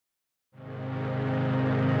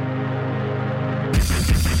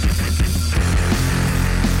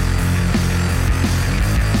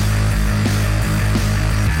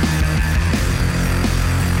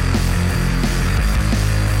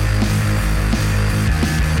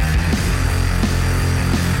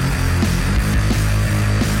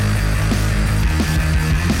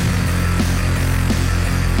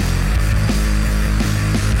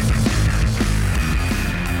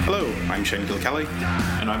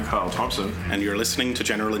I'm Kyle Thompson. And you're listening to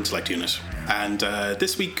General Intellect Unit. And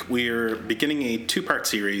this week we're beginning a two-part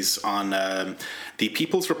series on the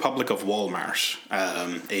People's Republic of Walmart,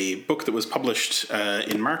 a book that was published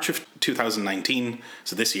in March of 2019,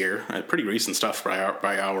 so this year. Pretty recent stuff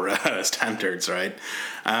by our standards, right?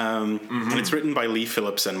 And it's written by Lee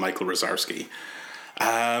Phillips and Michael Rosarski.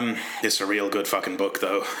 It's a real good fucking book,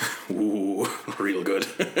 though. Ooh, real good.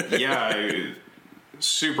 Yeah,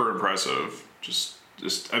 super impressive. Just,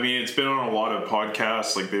 I mean, it's been on a lot of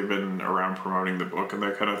podcasts, like they've been around promoting the book and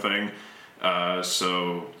that kind of thing.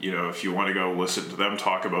 So, you know, if you want to go listen to them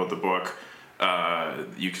talk about the book,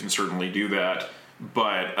 you can certainly do that.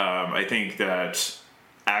 But I think that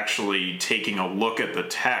actually taking a look at the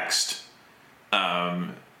text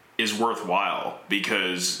is worthwhile,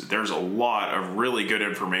 because there's a lot of really good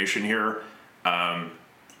information here.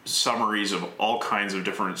 Summaries of all kinds of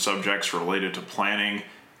different subjects related to planning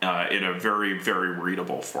in a very, very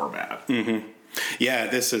readable format. Mm-hmm. Yeah,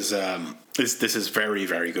 this is very,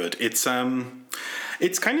 very good. It's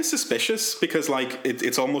kind of suspicious because like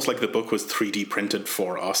it's almost like the book was 3D printed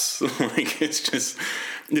for us. Like it's just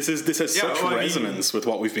this has such resonance with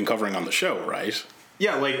what we've been covering on the show, right?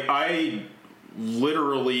 Yeah, like I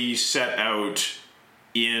literally set out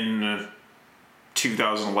in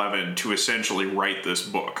 2011 to essentially write this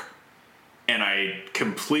book, and I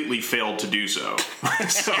completely failed to do so.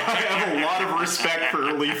 So I have a lot of respect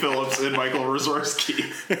for Lee Phillips and Michael Rosarski.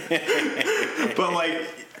 But like,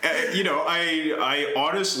 you know, I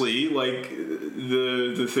honestly, like,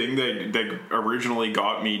 the thing that originally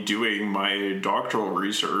got me doing my doctoral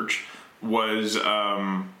research was,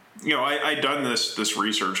 you know, I'd done this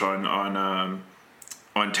research on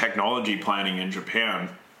technology planning in Japan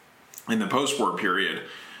in the post-war period.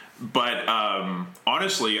 But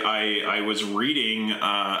honestly, I was reading.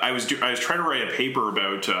 I was trying to write a paper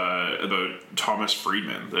about Thomas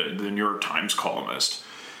Friedman, the New York Times columnist,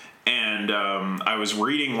 and I was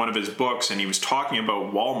reading one of his books, and he was talking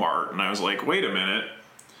about Walmart, and I was like, wait a minute,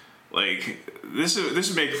 like this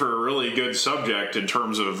would make for a really good subject in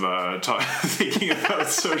terms of thinking about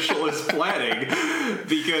socialist planning,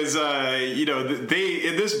 because you know, they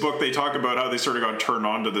in this book they talk about how they sort of got turned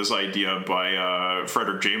on to this idea by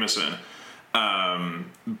Frederick Jameson, but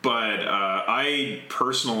I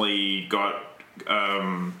personally got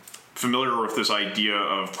familiar with this idea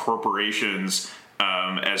of corporations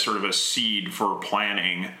as sort of a seed for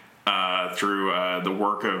planning through the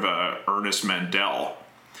work of Ernest Mandel.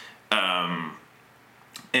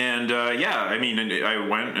 Yeah, I mean, I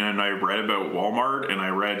went and I read about Walmart, and I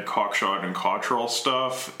read Cockshott and Cottrell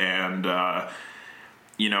stuff, and,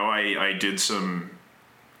 you know, I did some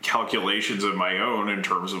calculations of my own in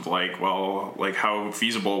terms of, like, well, like, how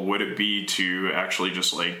feasible would it be to actually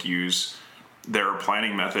just, like, use their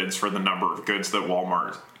planning methods for the number of goods that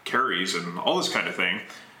Walmart carries and all this kind of thing.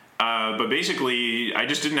 But basically, I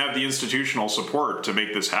just didn't have the institutional support to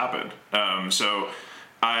make this happen. So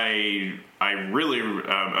I really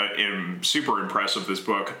am super impressed with this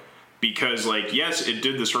book, because, like, yes, it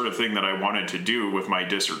did the sort of thing that I wanted to do with my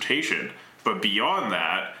dissertation, but beyond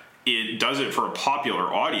that, it does it for a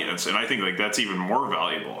popular audience, and I think, like, that's even more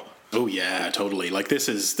valuable. Oh yeah, totally. Like this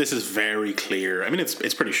is very clear. I mean,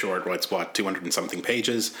 it's pretty short. It's 200 and something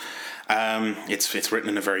pages. It's written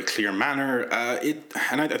in a very clear manner.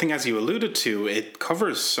 And I think, as you alluded to, it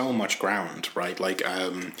covers so much ground, right? Like,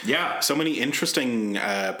 so many interesting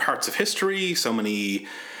parts of history, so many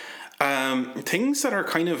things that are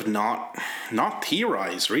kind of not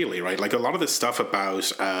theorized, really, right? Like a lot of this stuff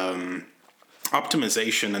about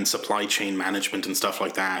optimization and supply chain management and stuff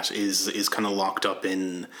like that is kind of locked up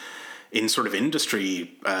in sort of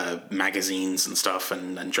industry magazines and stuff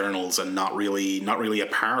and journals, and not really a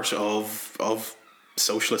part of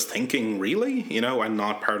socialist thinking, really, you know, and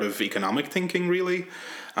not part of economic thinking, really.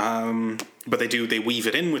 But they weave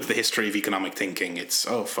it in with the history of economic thinking. It's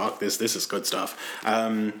this is good stuff.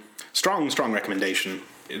 Strong recommendation.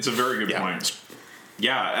 It's a very good point.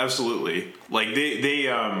 Yeah, absolutely. Like they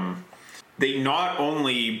not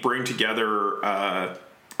only bring together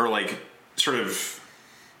or like sort of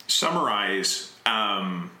summarize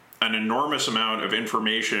an enormous amount of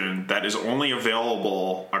information that is only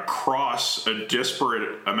available across a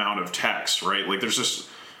disparate amount of text, right? Like there's just,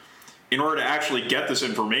 in order to actually get this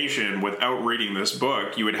information without reading this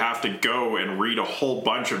book, you would have to go and read a whole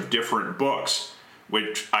bunch of different books,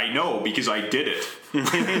 which I know because I did it.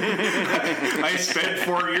 I spent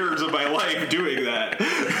 4 years of my life doing that.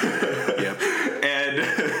 Yep. And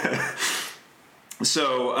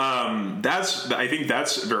So I think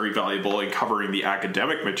that's very valuable in covering the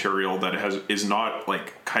academic material that is not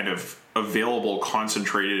like kind of available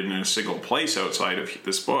concentrated in a single place outside of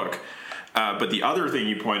this book. But the other thing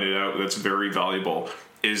you pointed out that's very valuable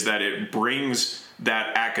is that it brings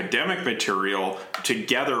that academic material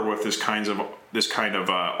together with this kind of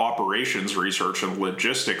operations research and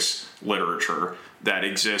logistics literature that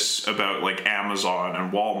exists about like Amazon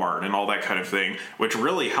and Walmart and all that kind of thing, which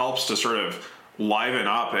really helps to sort of liven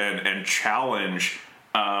up and challenge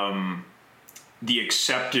the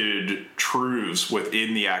accepted truths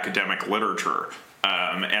within the academic literature.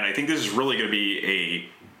 And I think this is really going to be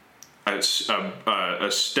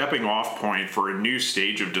a stepping off point for a new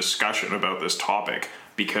stage of discussion about this topic,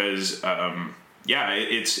 because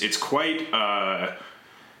it's quite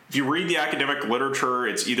if you read the academic literature,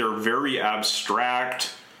 it's either very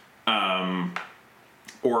abstract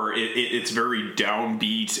or it's very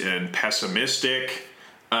downbeat and pessimistic.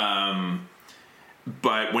 But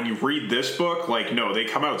when you read this book, like, no, they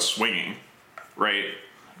come out swinging, right?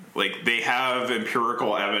 Like, they have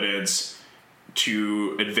empirical evidence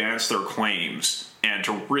to advance their claims and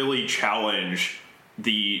to really challenge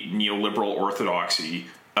the neoliberal orthodoxy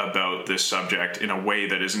about this subject in a way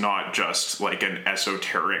that is not just like an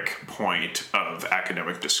esoteric point of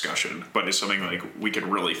academic discussion, but is something like we can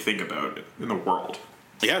really think about in the world.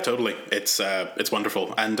 Yeah, totally. It's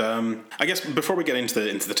wonderful. And I guess before we get into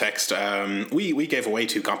the text, we gave away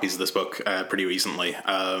 2 copies of this book pretty recently.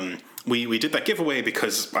 We did that giveaway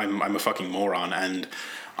because I'm a fucking moron, and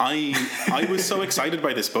I was so excited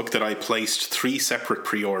by this book that I placed 3 separate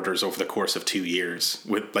pre-orders over the course of 2 years,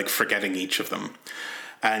 with like forgetting each of them.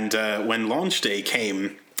 And when launch day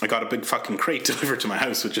came, I got a big fucking crate delivered to my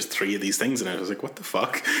house with just 3 of these things in it. I was like, what the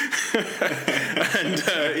fuck? And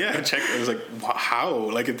I was like, how?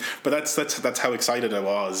 Like, but that's how excited I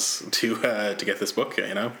was to get this book,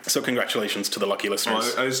 you know? So congratulations to the lucky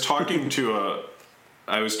listeners. Well, I was talking to a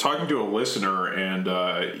listener, and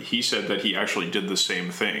he said that he actually did the same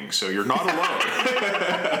thing. So you're not alone.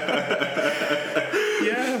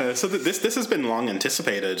 Yeah. So this has been long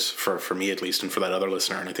anticipated for me at least, and for that other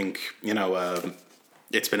listener. And I think, you know,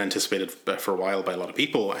 it's been anticipated for a while by a lot of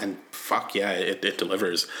people, and fuck yeah, it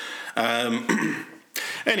delivers.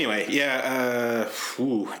 Anyway, I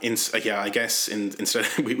guess instead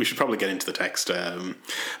we should probably get into the text.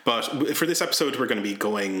 But for this episode, we're going to be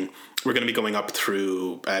going up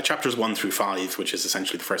through chapters 1 through 5, which is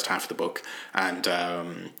essentially the first half of the book, and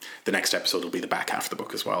the next episode will be the back half of the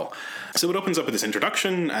book as well. So it opens up with this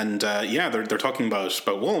introduction, and they're talking about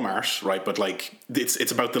Walmart, right? But like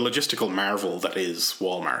it's about the logistical marvel that is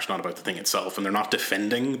Walmart, not about the thing itself. And they're not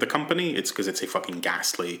defending the company; it's because it's a fucking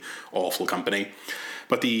ghastly, awful company.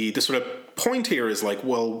 But the sort of point here is like,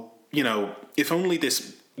 well, you know, if only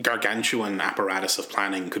this gargantuan apparatus of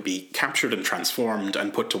planning could be captured and transformed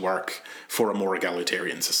and put to work for a more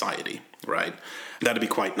egalitarian society, right? That'd be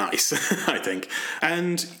quite nice, I think.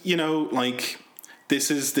 And, you know, like,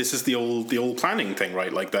 this is the old planning thing,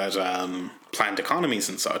 right? Like that planned economies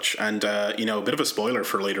and such. And, you know, a bit of a spoiler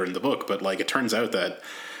for later in the book, but like it turns out that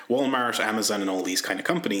Walmart, Amazon, and all these kind of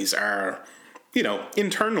companies are, you know,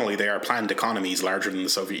 internally they are planned economies larger than the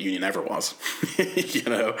Soviet Union ever was. You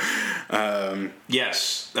know?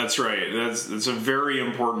 Yes, that's right. That's a very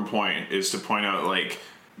important point, is to point out, like,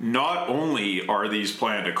 not only are these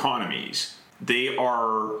planned economies, they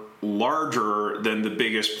are larger than the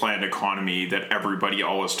biggest planned economy that everybody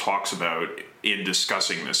always talks about in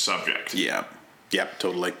discussing this subject. Yeah. Yeah,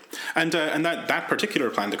 totally. And that particular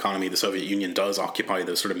planned economy, the Soviet Union, does occupy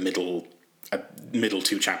the sort of middle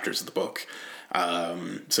 2 chapters of the book.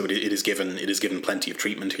 So it is given plenty of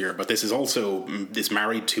treatment here, but this is also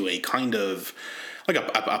married to a kind of like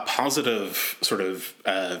a positive sort of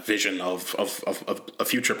vision of a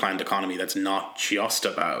future planned economy that's not just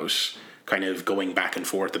about kind of going back and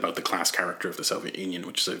forth about the class character of the Soviet Union,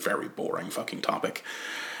 which is a very boring fucking topic.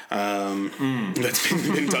 That's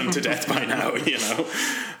been done to death by now, you know.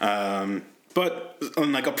 But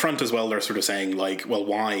like up front as well, they're sort of saying like, well,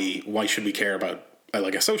 why should we care about,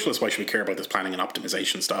 like a socialist, why should we care about this planning and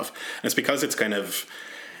optimization stuff? And it's because it's kind of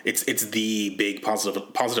it's the big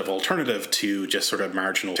positive alternative to just sort of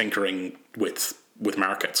marginal tinkering with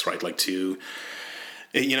markets, right? Like to,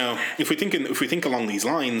 you know, if we think along these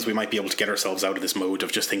lines, we might be able to get ourselves out of this mode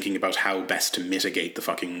of just thinking about how best to mitigate the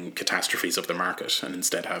fucking catastrophes of the market, and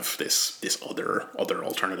instead have this other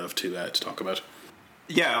alternative to talk about.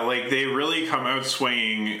 Yeah, like they really come out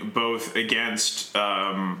swinging both against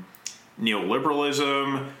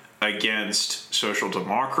neoliberalism, against social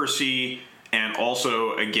democracy, and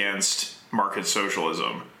also against market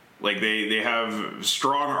socialism. Like they have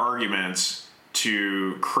strong arguments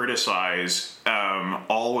to criticize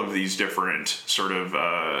all of these different sort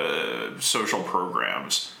of social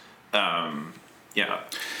programs.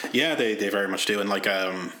 Yeah, they very much do, and like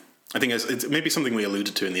I think it's maybe something we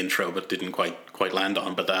alluded to in the intro, but didn't quite land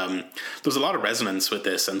on. But there's a lot of resonance with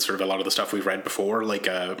this, and sort of a lot of the stuff we've read before, like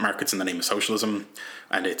Markets in the Name of Socialism,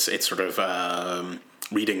 and it's sort of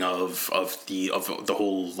reading of the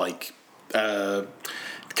whole like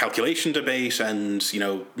calculation debate, and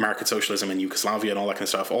market socialism in Yugoslavia and all that kind of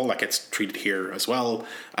stuff. All that gets treated here as well.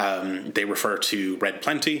 They refer to Red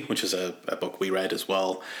Plenty, which is a book we read as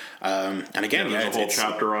well. And again, there's a whole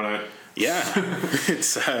chapter on it. Yeah,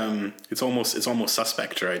 it's almost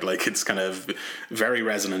suspect, right? Like it's kind of very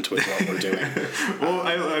resonant with what we're doing. Well,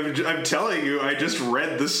 I'm telling you, I just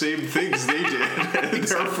read the same things they did, and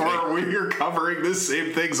Exactly. therefore we're covering the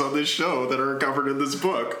same things on this show that are covered in this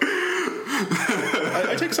book.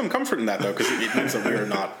 I take some comfort in that though, because it means that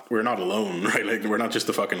we're not alone, right? Like we're not just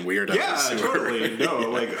the fucking weirdos. Yeah, totally. No,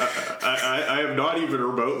 like I am not even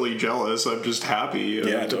remotely jealous. I'm just happy.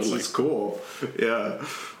 Yeah, totally. It's cool. Yeah.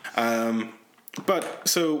 But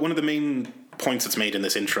so one of the main points that's made in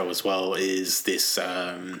this intro as well is this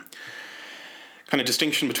kind of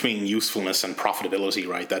distinction between usefulness and profitability,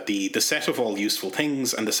 right? That the set of all useful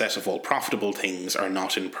things and the set of all profitable things are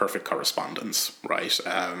not in perfect correspondence, right?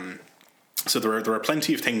 So there are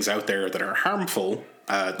plenty of things out there that are harmful,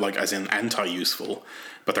 like as in anti-useful,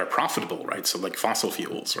 but they're profitable, right? So like fossil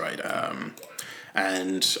fuels, right?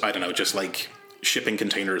 And I don't know, just like shipping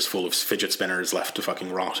containers full of fidget spinners left to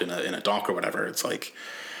fucking rot in a dock or whatever. It's like,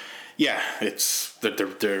 yeah, it's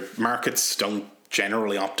their markets don't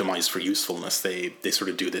generally optimize for usefulness. They sort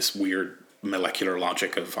of do this weird molecular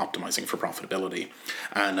logic of optimizing for profitability.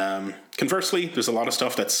 And conversely, there's a lot of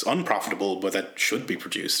stuff that's unprofitable but that should be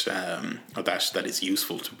produced, or that is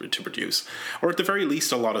useful to produce, or at the very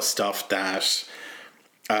least a lot of stuff that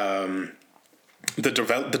the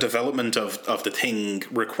development of the thing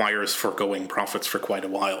requires foregoing profits for quite a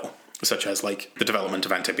while, such as like the development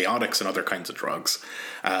of antibiotics and other kinds of drugs,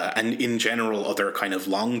 and in general other kind of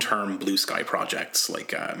long-term blue sky projects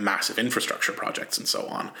like massive infrastructure projects and so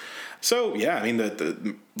on. So yeah, I mean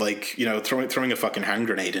the like throwing a fucking hand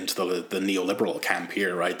grenade into the neoliberal camp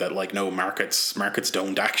here, right? That like no, markets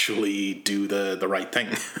don't actually do the right thing.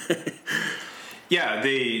 Yeah,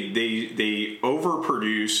 they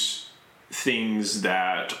overproduce things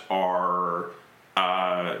that are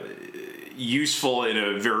useful in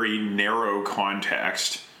a very narrow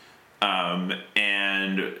context, and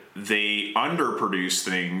they underproduce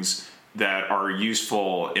things that are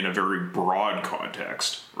useful in a very broad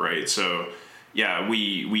context, right? So, yeah,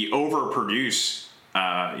 we overproduce.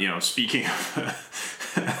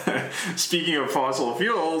 Speaking of fossil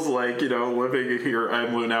fuels, like living here,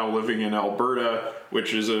 I'm now living in Alberta,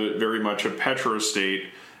 which is very much a petrostate.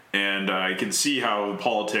 And I can see how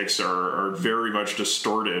politics are very much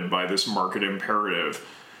distorted by this market imperative,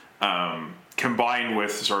 combined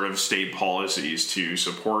with sort of state policies to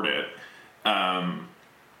support it,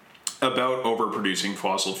 about overproducing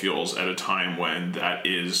fossil fuels at a time when that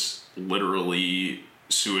is literally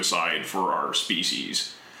suicide for our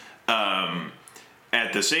species.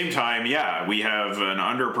 At the same time, yeah, we have an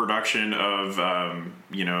underproduction of,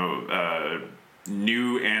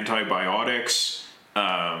 new antibiotics,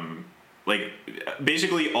 like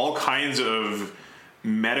basically all kinds of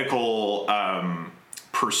medical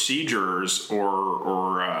procedures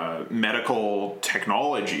or medical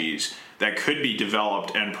technologies that could be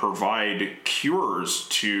developed and provide cures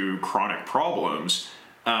to chronic problems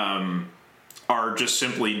are just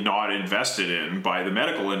simply not invested in by the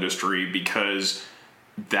medical industry because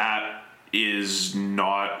that is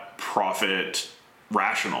not profit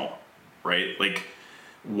rational, right? Like,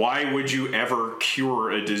 why would you ever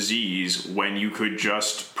cure a disease when you could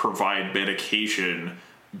just provide medication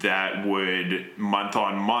that would month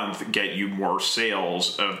on month get you more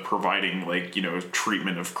sales of providing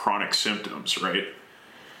treatment of chronic symptoms, right?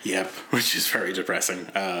 Yep, which is very depressing.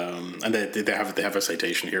 And they have a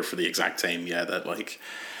citation here for the exact same. Yeah, that like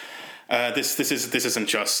this isn't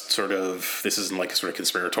just this isn't like a sort of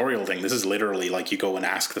conspiratorial thing. This is literally like you go and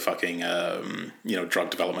ask the fucking drug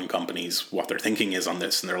development companies what their thinking is on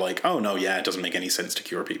this, and they're like, oh no, yeah, it doesn't make any sense to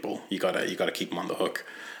cure people. You gotta keep them on the hook.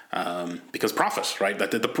 Because profit, right?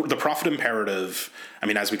 That the profit imperative. I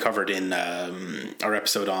mean, as we covered in our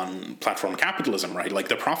episode on platform capitalism, right? Like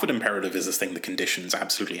the profit imperative is this thing that conditions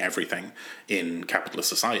absolutely everything in capitalist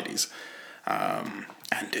societies.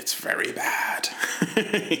 And it's very bad,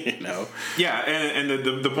 Yeah, and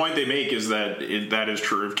the point they make is that that is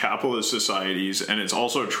true of capitalist societies, and it's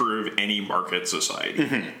also true of any market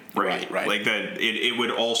society, right? Like that, it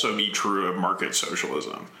would also be true of market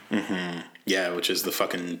socialism. Yeah, which is the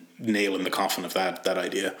fucking nail in the coffin of that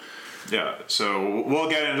idea. Yeah, so we'll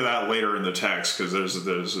get into that later in the text because there's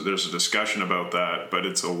a discussion about that, but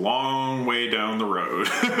it's a long way down the road.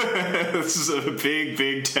 This is a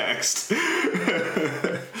big text.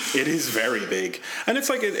 It is very big, and it's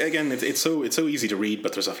like it's so easy to read,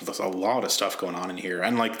 but there's a lot of stuff going on in here,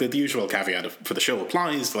 and like the usual caveat for the show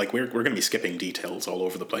applies. Like we're going to be skipping details all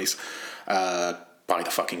over the place. Buy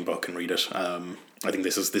the fucking book and read it. I think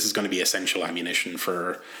this is going to be essential ammunition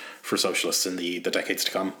for socialists in the decades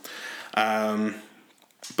to come.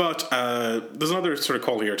 But there's another sort of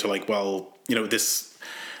call here to like, well,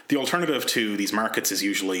 the alternative to these markets is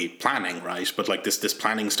usually planning, right? But like this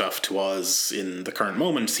planning stuff to us in the current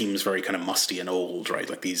moment seems very kind of musty and old, right?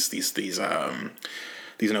 Like these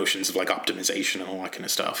notions of like optimization and all that kind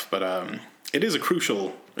of stuff. But it's a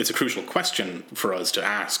crucial question for us to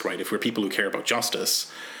ask, right? If we're people who care about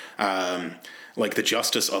justice, like the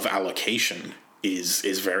justice of allocation is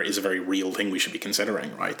a very real thing we should be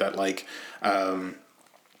considering, right? That like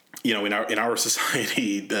in our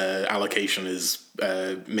society, the allocation is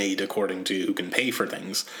made according to who can pay for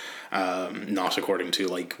things, not according to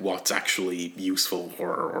like what's actually useful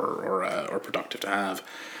or productive to have.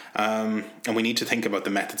 And we need to think about the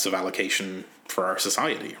methods of allocation for our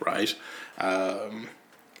society, right?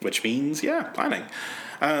 Which means, planning.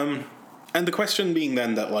 And the question being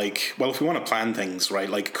then that, like, well, if we want to plan things, right,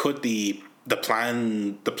 like, could the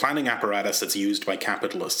planning apparatus that's used by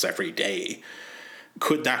capitalists every day,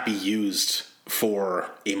 could that be used for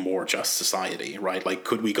a more just society, right? Like,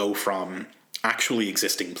 could we go from actually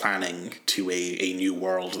existing planning to a new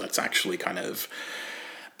world that's actually kind of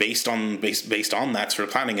based on that sort of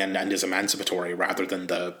planning and is emancipatory rather than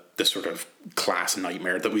the sort of class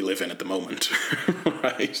nightmare that we live in at the moment,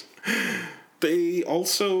 right? They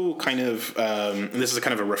also kind of, this is a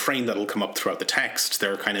kind of a refrain that'll come up throughout the text,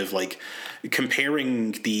 they're kind of like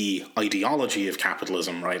comparing the ideology of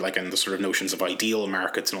capitalism, right, like, and the sort of notions of ideal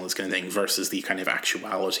markets and all this kind of thing versus the kind of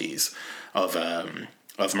actualities of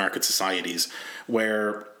market societies,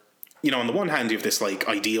 where, on the one hand, you have this like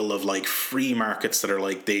ideal of like free markets that are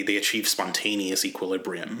like they achieve spontaneous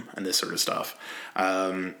equilibrium and this sort of stuff.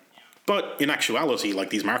 But in actuality, like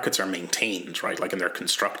these markets are maintained, right? Like, and they're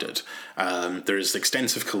constructed. There's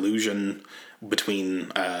extensive collusion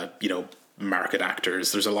between, market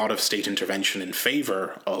actors. There's a lot of state intervention in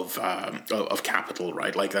favor of capital,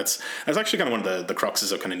 right? Like that's actually kind of one of the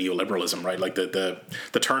cruxes of kind of neoliberalism, right? Like the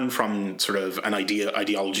turn from sort of an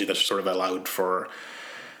ideology that sort of allowed for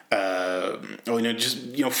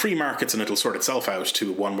free markets and it'll sort itself out,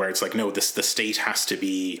 to one where it's like, no, the state has to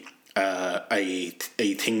be a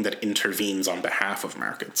thing that intervenes on behalf of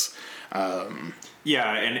markets. And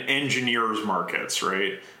engineers markets,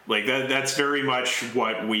 right? Like that's very much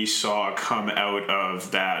what we saw come out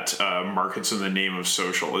of that markets in the name of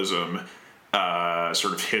socialism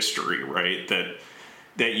sort of history, right?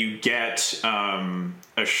 That you get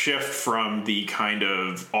a shift from the kind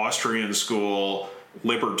of Austrian school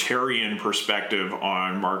libertarian perspective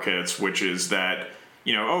on markets, which is that,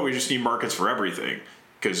 we just need markets for everything.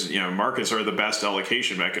 Because, markets are the best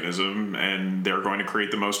allocation mechanism, and they're going to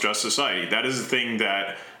create the most just society. That is a thing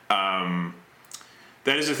that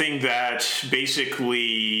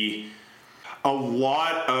basically a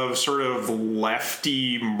lot of sort of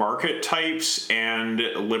lefty market types and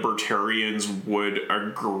libertarians would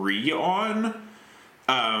agree on.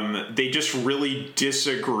 They just really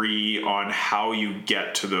disagree on how you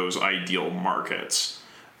get to those ideal markets.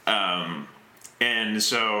 And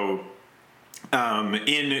so...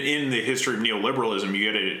 in the history of neoliberalism,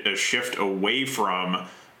 you get a shift away from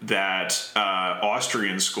that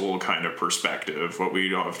Austrian school kind of perspective, what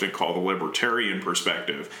we often call the libertarian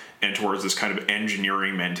perspective, and towards this kind of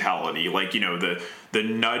engineering mentality, like the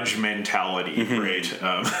nudge mentality, right?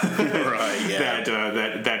 Right. Yeah.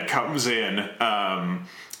 That comes in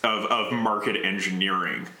of market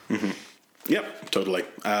engineering. Mm-hmm. Yep, totally.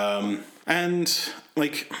 And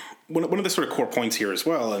like. One of the sort of core points here as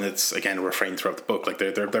well, and it's again a refrain throughout the book, like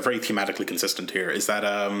they're very thematically consistent here, is that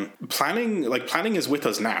planning is with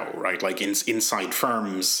us now, right? Like inside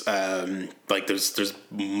firms, like there's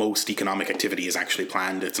most economic activity is actually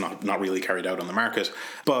planned. It's not really carried out on the market,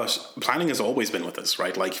 but planning has always been with us,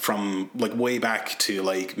 right? Like from like way back to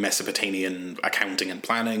like Mesopotamian accounting and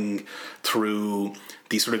planning through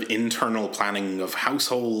the sort of internal planning of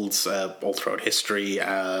households all throughout history.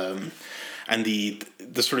 and the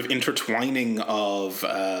sort of intertwining of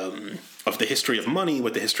the history of money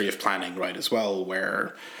with the history of planning, right, as well,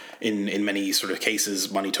 where in many sort of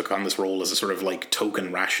cases money took on this role as a sort of like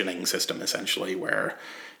token rationing system, essentially, where,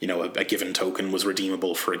 you know, a given token was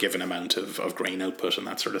redeemable for a given amount of grain output and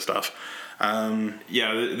that sort of stuff.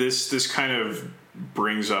 This kind of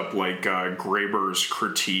brings up like Graeber's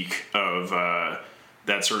critique of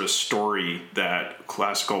that sort of story that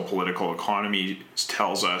classical political economy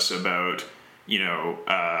tells us about, you know,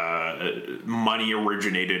 money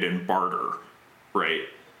originated in barter, right?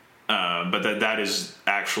 But that is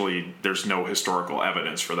actually, there's no historical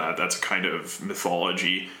evidence for that. That's a kind of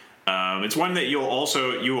mythology. It's one that you will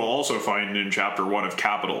also find in chapter 1 of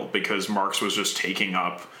Capital, because Marx was just taking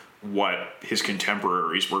up what his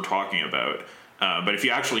contemporaries were talking about. But if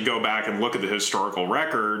you actually go back and look at the historical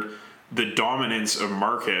record, the dominance of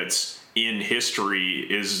markets in history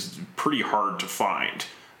is pretty hard to find.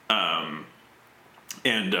 And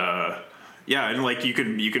like you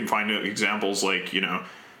can find examples like, you know,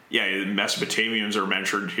 Mesopotamians are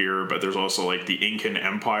mentioned here, but there's also like the Incan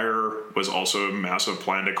Empire was also a massive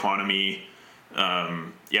planned economy.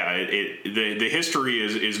 The history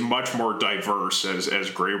is much more diverse, as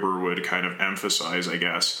Graeber would kind of emphasize, I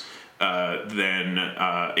guess, than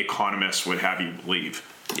economists would have you believe.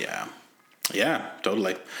 Yeah,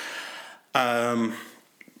 totally.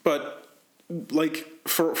 But like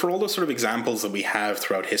for all those sort of examples that we have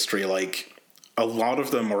throughout history, like a lot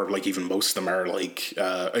of them, or like even most of them, are like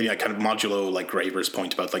kind of modulo like Graeber's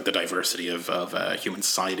point about like the diversity of human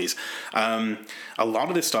societies. A lot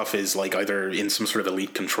of this stuff is like either in some sort of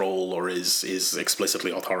elite control or is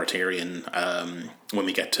explicitly authoritarian. When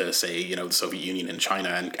we get to, say, you know, the Soviet Union and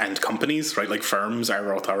China and companies, right? Like firms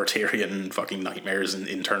are authoritarian fucking nightmares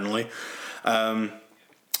internally. And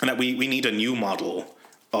that we need a new model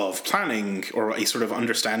of planning, or a sort of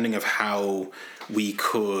understanding of how we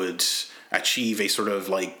could achieve a sort of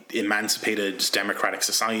like emancipated democratic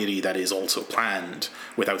society that is also planned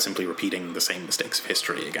without simply repeating the same mistakes of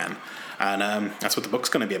history again. And that's what the book's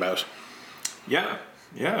going to be about.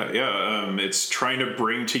 It's trying to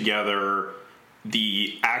bring together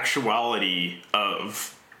the actuality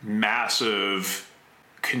of massive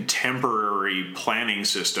contemporary planning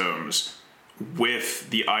systems with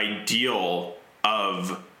the ideal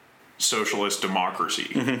of socialist democracy.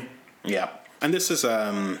 Mm-hmm. Yeah. And this is,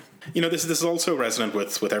 this is also resonant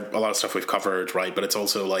with a lot of stuff we've covered, right? But it's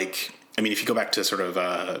also like, I mean, if you go back to sort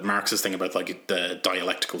of Marx's thing about like the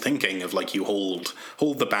dialectical thinking of like you hold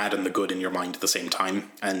the bad and the good in your mind at the same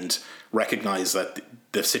time, and recognize that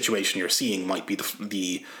the situation you're seeing might be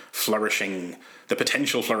the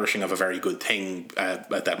potential flourishing of a very good thing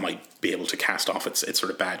that might be able to cast off its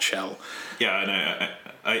sort of bad shell. Yeah, and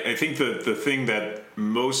I think that the thing that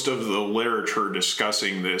most of the literature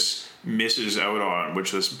discussing this misses out on,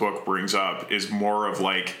 which this book brings up, is more of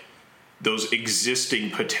like those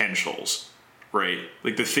existing potentials, right?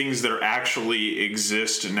 Like the things that actually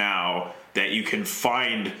exist now that you can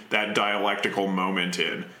find that dialectical moment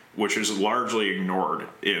in, which is largely ignored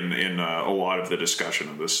in a lot of the discussion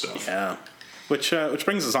of this stuff. Yeah. Which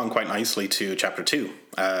brings us on quite nicely to chapter 2.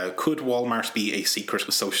 Could Walmart be a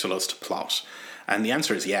secret socialist plot? And the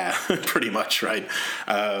answer is yeah, pretty much, right?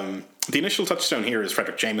 The initial touchstone here is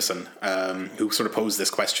Frederick Jameson, who sort of posed this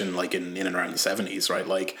question like in and around the 70s, right?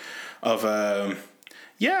 Like of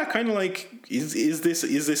kind of like is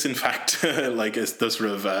this in fact like the sort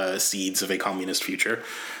of seeds of a communist future?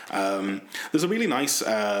 There's a really nice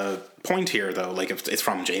point here, though. Like it's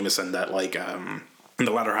from Jameson that like in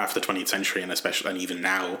the latter half of the 20th century, and especially and even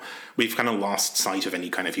now, we've kind of lost sight of any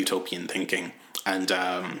kind of utopian thinking, and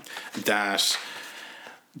that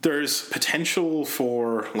there's potential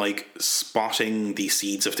for like spotting the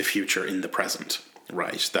seeds of the future in the present,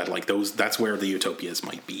 right? That like that's where the utopias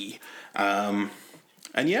might be.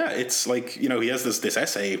 And yeah, it's like, you know, he has this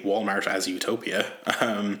essay, Walmart as Utopia,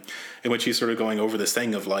 in which he's sort of going over this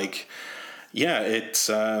thing of like, yeah, it's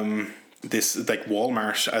this like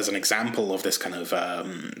Walmart as an example of this kind of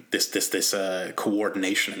this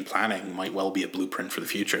coordination and planning might well be a blueprint for the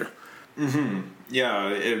future. Mm-hmm.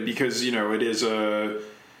 Yeah, because, you know, it is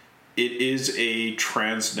a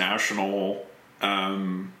transnational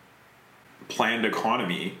planned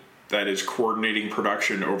economy that is coordinating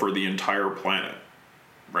production over the entire planet,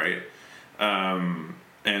 right?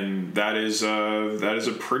 And that is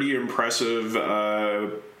a pretty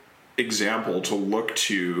impressive example to look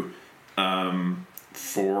to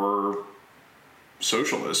for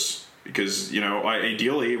socialists, because, you know,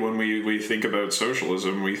 ideally when we think about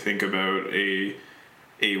socialism, we think about a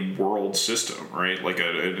world system, right? Like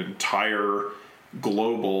an entire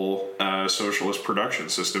global socialist production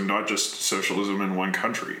system, not just socialism in one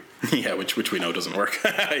country. Yeah, which we know doesn't work.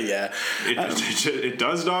 Yeah. It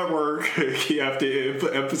does not work. You have to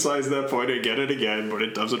emphasize that point and get it again, but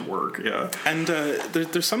it doesn't work. Yeah. And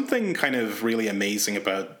there's something kind of really amazing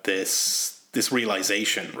about this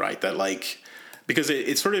realization, right? That, like, because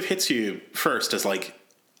it sort of hits you first as like,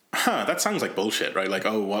 that sounds like bullshit, right? Like,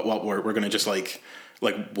 oh, what we're going to just like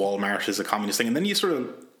Walmart is a communist thing. And then you sort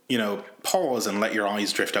of, pause and let your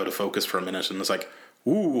eyes drift out of focus for a minute. And it's like,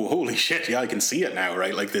 ooh, holy shit. Yeah, I can see it now,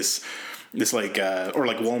 right? Like this like, or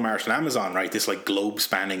like Walmart and Amazon, right? This like globe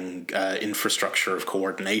spanning infrastructure of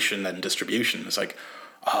coordination and distribution. It's like,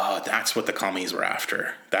 that's what the commies were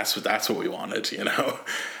after. That's what we wanted,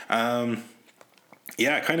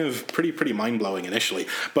 Yeah, kind of pretty mind blowing initially,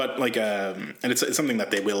 but like, and it's something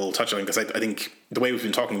that they will touch on, because I think the way we've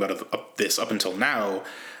been talking about this up until now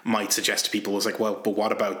might suggest to people is like, well, but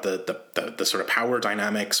what about the sort of power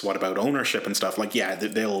dynamics? What about ownership and stuff? Like, yeah,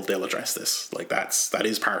 they'll address this. Like that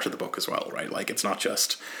is part of the book as well, right? Like it's not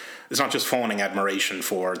just fawning admiration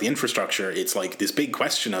for the infrastructure. It's like this big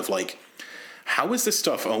question of like, how is this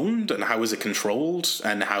stuff owned and how is it controlled,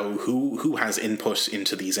 and who has input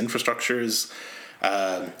into these infrastructures?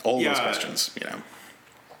 All those questions,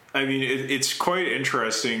 I mean, it's quite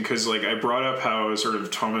interesting because, like, I brought up how sort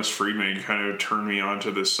of Thomas Friedman kind of turned me on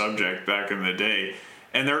to this subject back in the day.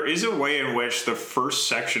 And there is a way in which the first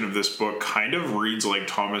section of this book kind of reads like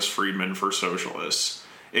Thomas Friedman for socialists.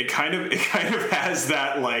 It kind of has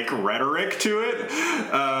that, like, rhetoric to it.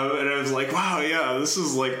 And I was like, wow, yeah, this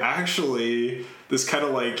is, like, actually this kind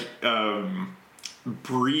of, like,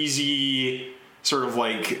 breezy sort of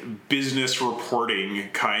like business reporting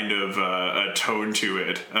kind of a tone to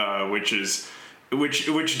it, which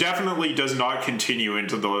definitely does not continue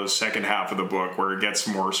into the second half of the book, where it gets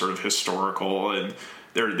more sort of historical and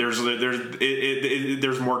there's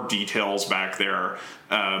more details back there.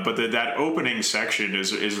 But that opening section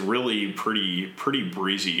is really pretty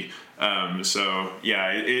breezy. So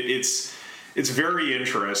yeah, it's very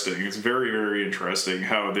interesting. It's very, very interesting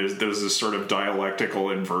how there's this sort of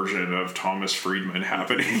dialectical inversion of Thomas Friedman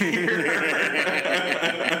happening here.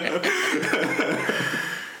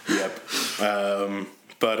 Yep.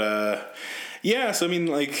 Yeah, so I mean,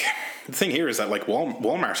 like, the thing here is that, like,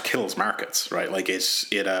 Walmart kills markets, right? Like, it's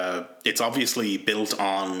obviously built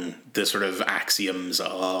on the sort of axioms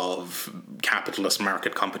of capitalist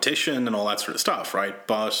market competition and all that sort of stuff, right?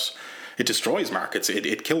 But it destroys markets,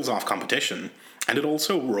 it kills off competition, and it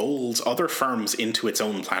also rolls other firms into its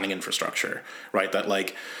own planning infrastructure, right? That,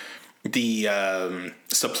 like, the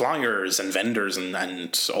suppliers and vendors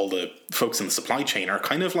and all the folks in the supply chain are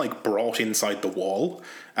kind of, like, brought inside the wall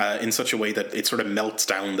in such a way that it sort of melts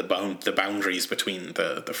down the boundaries between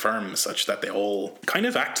the firms, such that they all kind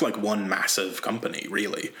of act like one massive company,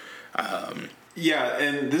 really. Yeah,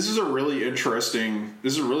 and this is a really interesting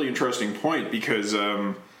point, because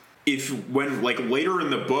when later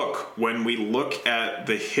in the book, when we look at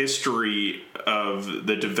the history of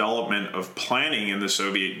the development of planning in the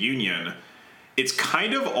Soviet Union, it's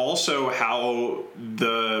kind of also how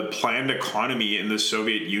the planned economy in the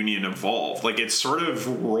Soviet Union evolved. Like, it sort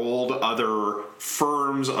of rolled other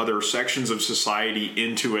firms, other sections of society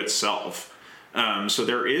into itself. So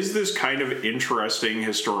there is this kind of interesting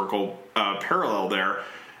historical parallel there,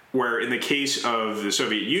 where in the case of the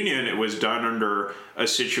Soviet Union, it was done under a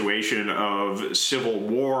situation of civil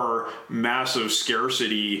war, massive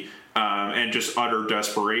scarcity, and just utter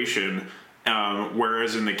desperation.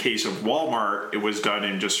 Whereas in the case of Walmart, it was done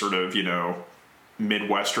in just sort of,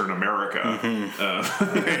 Midwestern America.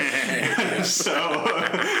 Mm-hmm. So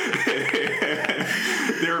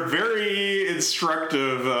they're very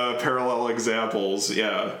instructive parallel examples.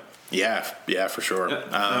 Yeah. Yeah, for sure.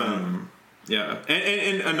 Yeah,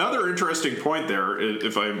 and another interesting point there,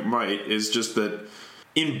 if I might, is just that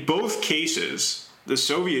in both cases, the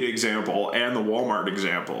Soviet example and the Walmart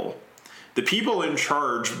example, the people in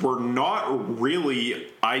charge were not really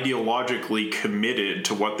ideologically committed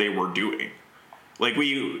to what they were doing. Like, when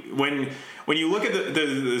you look at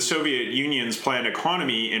the Soviet Union's planned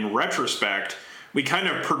economy in retrospect, we kind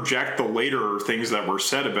of project the later things that were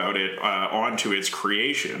said about it onto its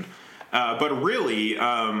creation. But really,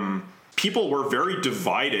 people were very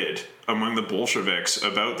divided among the Bolsheviks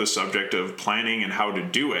about the subject of planning and how to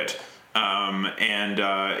do it.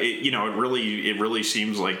 It really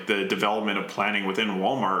seems like the development of planning within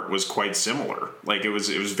Walmart was quite similar. Like, it was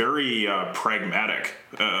very pragmatic.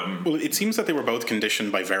 Well, it seems that they were both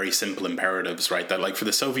conditioned by very simple imperatives, right? That, like, for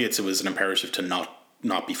the Soviets, it was an imperative to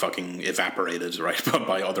not be fucking evaporated, right,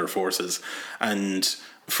 by other forces. And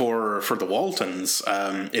for the Waltons,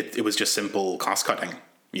 it was just simple cost cutting,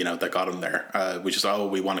 that got them there. Which is,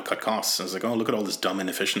 we want to cut costs. And it's like, look at all this dumb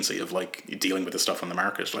inefficiency of like dealing with the stuff on the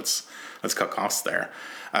market. Let's cut costs there.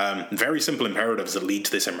 Very simple imperatives that lead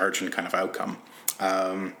to this emergent kind of outcome.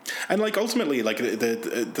 And like ultimately, like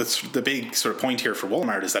the big sort of point here for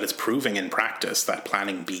Walmart is that it's proving in practice that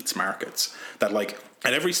planning beats markets. That like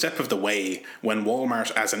at every step of the way, when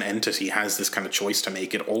Walmart as an entity has this kind of choice to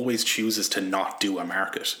make, it always chooses to not do a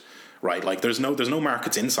market, right? Like there's no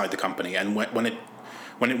markets inside the company, and when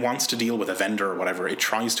it wants to deal with a vendor or whatever, it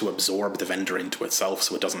tries to absorb the vendor into itself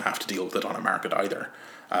so it doesn't have to deal with it on a market either.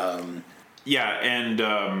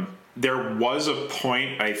 There was a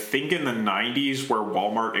point, I think in the 90s, where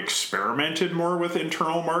Walmart experimented more with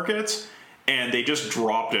internal markets, and they just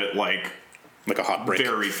dropped it like a hot brick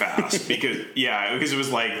very fast because it was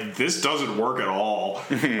like, this doesn't work at all.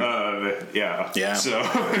 So it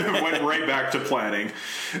went right back to planning.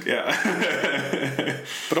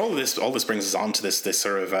 But all this brings us on to this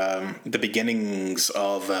sort of the beginnings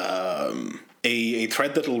of a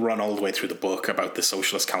thread that'll run all the way through the book about the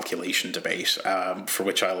socialist calculation debate, for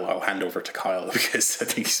which I'll hand over to Kyle, because I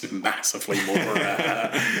think he's massively more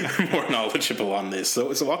knowledgeable on this.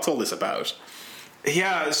 So what's all this about?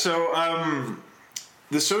 Yeah, so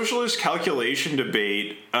the socialist calculation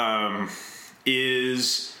debate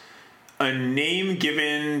is a name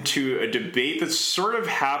given to a debate that sort of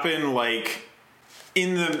happened like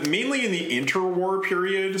mainly in the interwar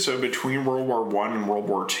period, so between World War I and World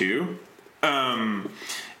War II. And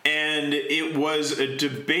it was a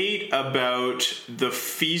debate about the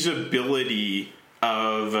feasibility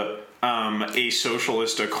of a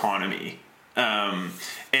socialist economy.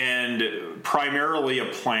 And primarily a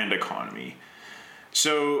planned economy.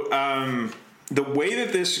 So the way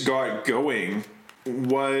that this got going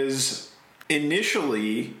was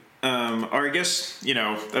initially, or I guess,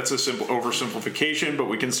 that's a simple oversimplification, but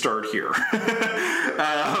we can start here.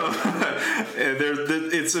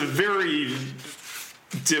 It's a very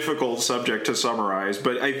difficult subject to summarize,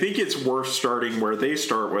 but I think it's worth starting where they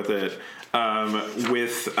start with it,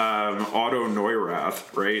 with Otto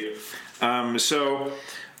Neurath, right?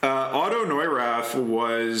 Otto Neurath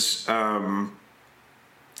was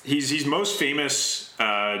he's most famous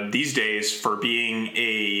these days for being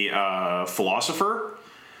a philosopher.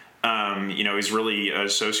 He's really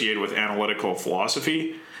associated with analytical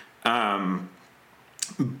philosophy,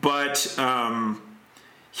 but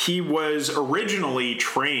he was originally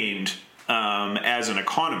trained as an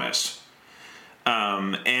economist,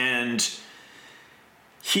 and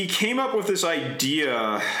he came up with this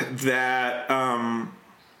idea that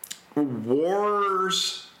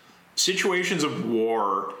situations of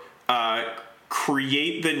war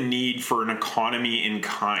create the need for an economy in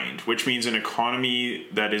kind, which means an economy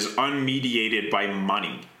that is unmediated by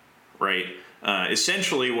money, right?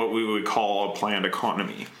 Essentially what we would call a planned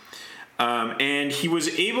economy. And he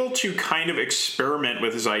was able to kind of experiment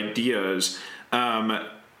with his ideas.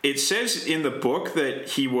 It says in the book that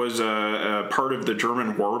he was a part of the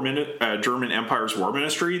German Empire's war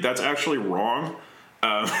ministry. That's actually wrong.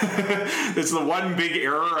 It's the one big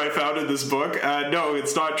error I found in this book. No,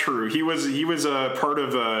 it's not true. He was a part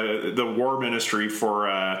of the war ministry for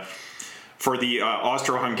the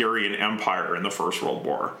Austro-Hungarian Empire in the First World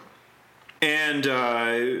War. And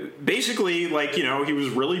basically, he was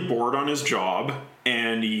really bored on his job,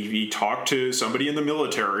 and he talked to somebody in the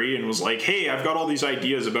military and was like, hey, I've got all these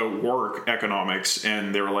ideas about war economics.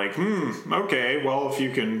 And they were like, okay, well, if you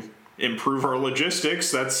can improve our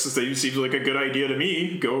logistics, that seems like a good idea to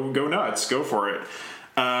me. Go nuts, go for it.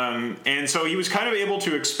 And so he was kind of able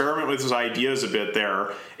to experiment with his ideas a bit there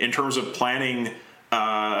in terms of planning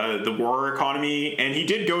the war economy, and he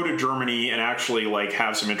did go to Germany and actually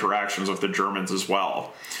have some interactions with the Germans as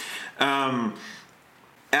well. After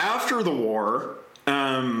the war,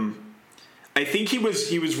 I think he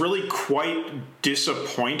was really quite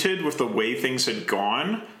disappointed with the way things had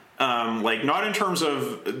gone. Not in terms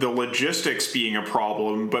of the logistics being a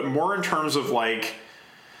problem, but more in terms of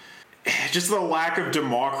just the lack of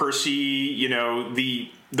democracy,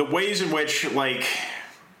 the ways in which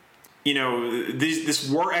this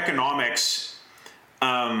war economics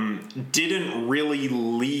didn't really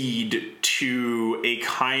lead to a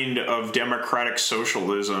kind of democratic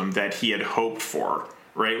socialism that he had hoped for,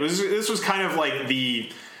 right? This was kind of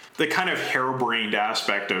the kind of harebrained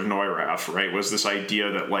aspect of Neurath, right, was this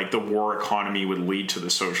idea that the war economy would lead to the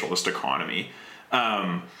socialist economy.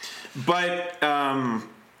 After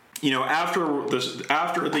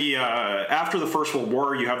the First World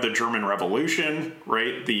War, you have the German Revolution,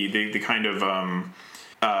 right? The kind of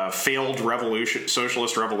failed revolution,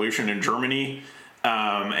 socialist revolution in Germany.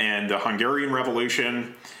 and the Hungarian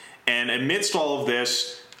Revolution. And amidst all of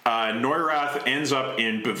this, Neurath ends up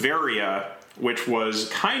in Bavaria, which was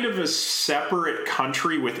kind of a separate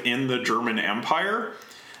country within the German Empire,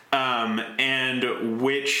 and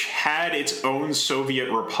which had its own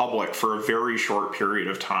Soviet republic for a very short period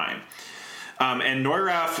of time. And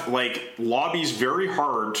Neurath lobbies very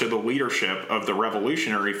hard to the leadership of the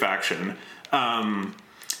revolutionary faction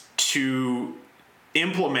to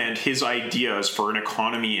implement his ideas for an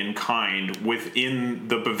economy in kind within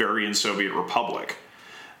the Bavarian Soviet Republic.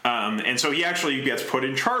 And so he actually gets put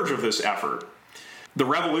in charge of this effort. The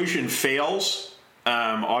revolution fails.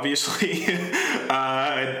 Obviously,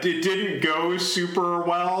 it didn't go super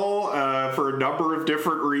well for a number of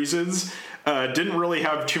different reasons. Didn't really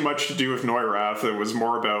have too much to do with Neurath. It was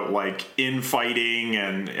more about infighting,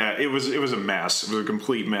 and it was a mess. It was a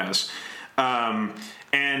complete mess.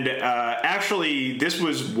 Actually, this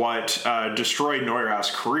was what destroyed Neurath's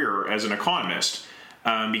career as an economist,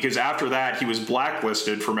 because after that he was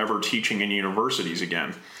blacklisted from ever teaching in universities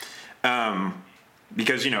again,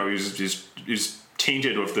 because he was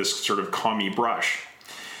tainted with this sort of commie brush.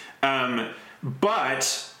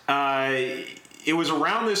 But it was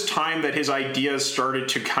around this time that his ideas started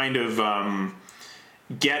to kind of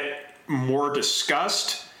get more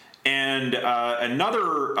discussed. And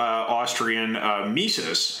another Austrian,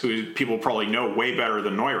 Mises, who people probably know way better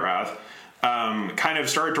than Neurath, kind of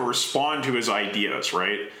started to respond to his ideas,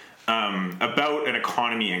 right, about an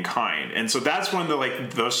economy in kind. And so that's when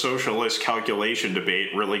the socialist calculation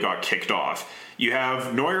debate really got kicked off. You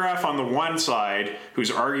have Neurath on the one side, who's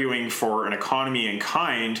arguing for an economy in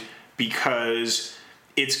kind because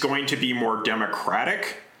it's going to be more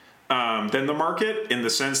democratic than the market, in the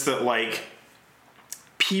sense that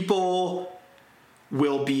people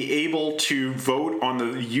will be able to vote on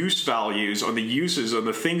the use values, on the uses, on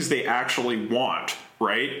the things they actually want,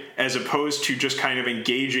 right? As opposed to just kind of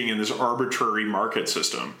engaging in this arbitrary market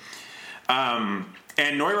system. And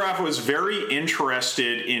Neurath was very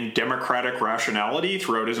interested in democratic rationality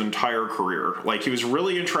throughout his entire career. He was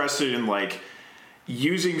really interested in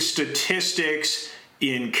using statistics,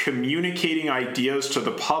 in communicating ideas to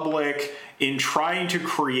the public, in trying to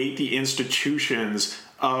create the institutions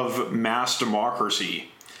of mass democracy.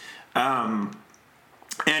 And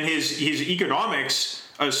his economics,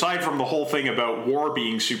 aside from the whole thing about war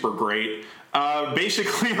being super great,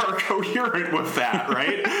 basically are coherent with that,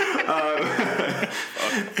 right?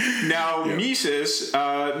 Now, Mises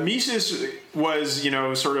was,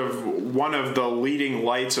 sort of one of the leading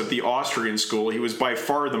lights of the Austrian school. He was by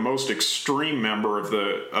far the most extreme member of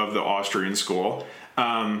the Austrian school.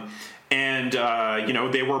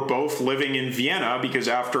 They were both living in Vienna, because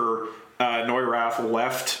after Neurath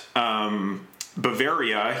left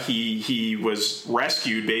Bavaria, he was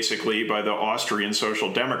rescued basically by the Austrian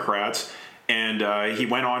Social Democrats, and he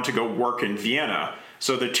went on to go work in Vienna.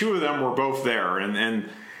 So the two of them were both there, and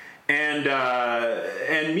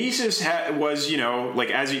Mises was,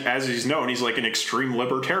 as he's known, he's an extreme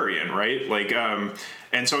libertarian, right?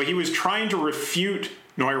 And so he was trying to refute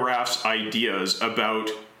Neurath's ideas about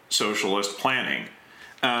socialist planning,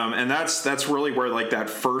 and that's really where that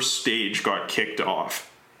first stage got kicked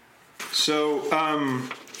off. So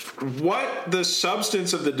what the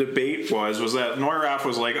substance of the debate was that Neurath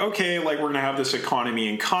was okay, we're going to have this economy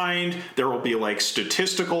in kind. There will be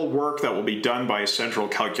statistical work that will be done by a central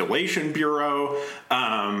calculation bureau,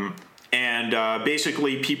 and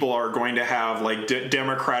basically people are going to have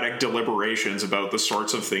democratic deliberations about the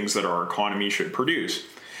sorts of things that our economy should produce.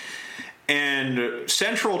 And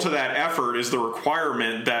central to that effort is the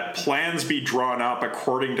requirement that plans be drawn up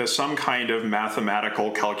according to some kind of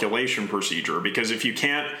mathematical calculation procedure. Because if you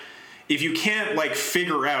can't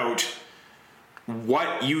figure out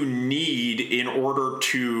what you need in order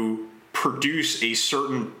to produce a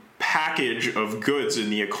certain package of goods in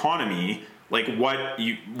the economy, what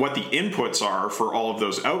the inputs are for all of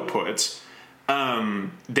those outputs,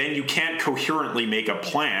 then you can't coherently make a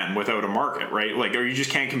plan without a market, right? Or you just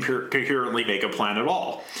can't coherently make a plan at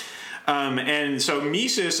all. And so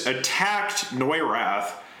Mises attacked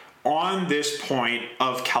Neurath on this point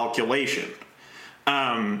of calculation.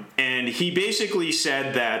 And he basically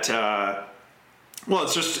said that,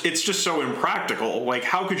 it's just so impractical.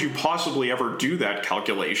 How could you possibly ever do that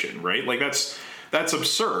calculation, right? That's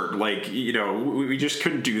absurd. We just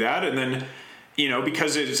couldn't do that. And then,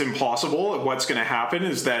 because it's impossible, what's going to happen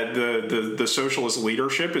is that the socialist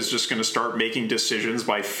leadership is just going to start making decisions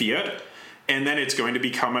by fiat, and then it's going to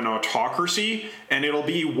become an autocracy, and it'll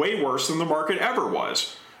be way worse than the market ever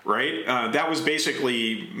was, right? That was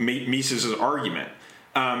basically Mises' argument.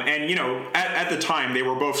 And, you know, at the time, they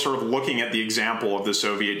were both sort of looking at the example of the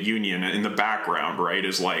Soviet Union in the background, right?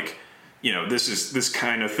 As like, you know, this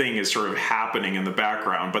kind of thing is sort of happening in the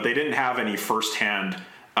background, but they didn't have any firsthand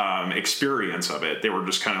experience of it. They were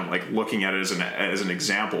just kind of like looking at it as an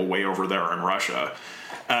example way over there in Russia.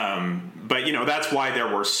 But, you know, that's why there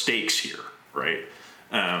were stakes here, right?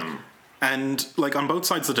 And like on both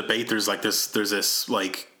sides of the debate, there's this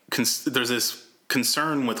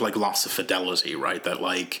concern with like loss of fidelity, right? That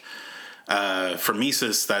like for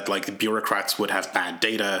Mises, that like the bureaucrats would have bad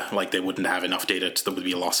data, like they wouldn't have enough data, there would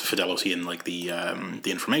be a loss of fidelity in like the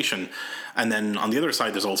information. And then on the other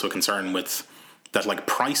side, there's also a concern with that like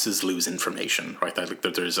prices lose information, right? That like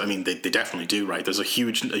there's, I mean, they definitely do, right? There's a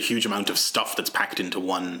huge amount of stuff that's packed into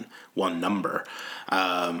one number.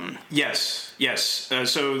 Yes.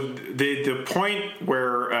 So the point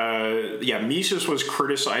where Mises was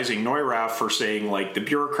criticizing Neurath for saying like the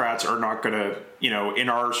bureaucrats are not going to, you know, in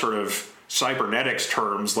our sort of cybernetics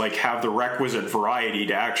terms, like have the requisite variety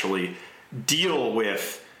to actually deal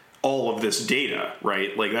with all of this data,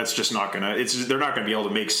 right? Like that's just not gonna, they're not gonna be able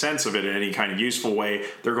to make sense of it in any kind of useful way.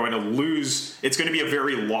 They're going to lose, it's gonna be a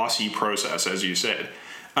very lossy process, as you said.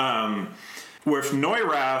 With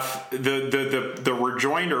Neurath, the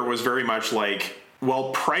rejoinder was very much like,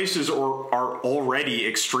 well, prices are already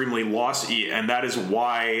extremely lossy, and that is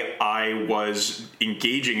why I was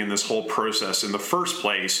engaging in this whole process in the first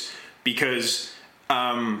place, because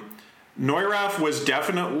Neurath was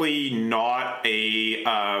definitely not a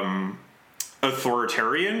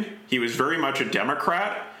authoritarian. He was very much a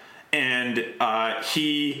Democrat, and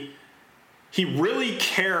he really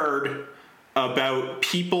cared about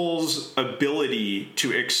people's ability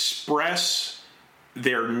to express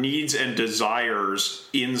their needs and desires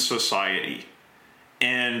in society.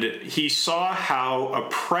 And he saw how a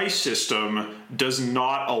price system does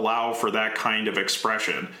not allow for that kind of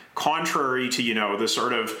expression, contrary to, you know, the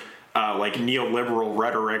sort of like neoliberal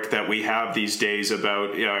rhetoric that we have these days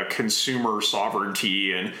about consumer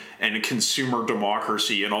sovereignty and consumer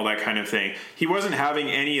democracy and all that kind of thing. He wasn't having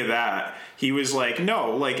any of that. He was like,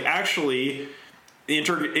 no, like actually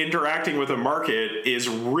interacting with a market is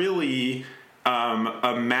really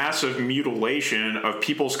a massive mutilation of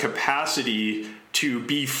people's capacity to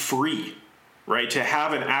be free, right? To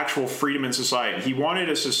have an actual freedom in society. He wanted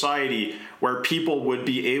a society where people would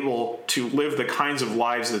be able to live the kinds of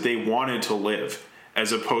lives that they wanted to live,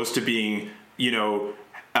 as opposed to being, you know,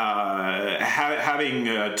 having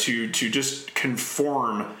to just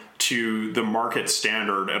conform to the market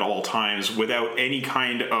standard at all times without any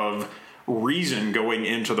kind of reason going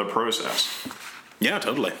into the process. Yeah,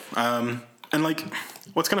 totally. And like,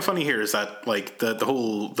 what's kind of funny here is that like the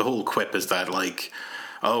whole quip is that like,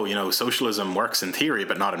 oh, you know, socialism works in theory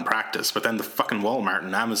but not in practice. But then the fucking Walmart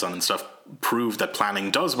and Amazon and stuff prove that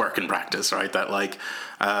planning does work in practice, right? That like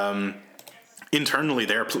internally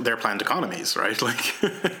they're planned economies, right? Like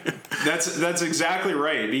that's exactly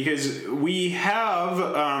right, because we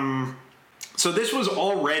have so this was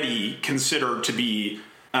already considered to be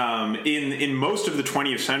in most of the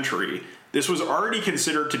 20th century. This was already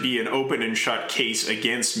considered to be an open and shut case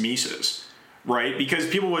against Mises, right? Because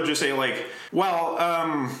people would just say like,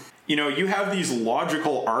 well, you know, you have these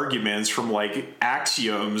logical arguments from like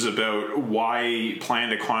axioms about why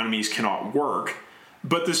planned economies cannot work,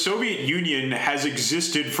 but the Soviet Union has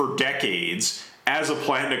existed for decades as a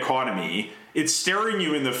planned economy. It's staring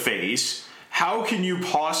you in the face. How can you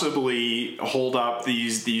possibly hold up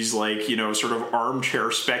these like, you know, sort of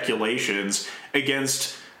armchair speculations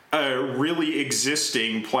against a really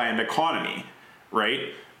existing planned economy, right?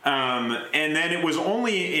 And then it was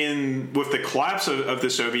only with the collapse of the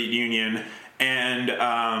Soviet Union and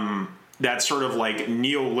that sort of like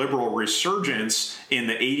neoliberal resurgence in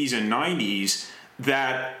the 80s and 90s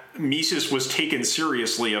that Mises was taken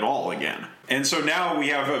seriously at all again. And so now we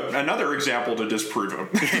have another example to disprove him.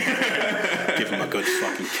 Give him a good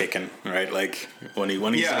fucking kicking, right? Like when he's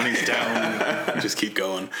down, just keep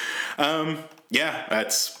going. Yeah,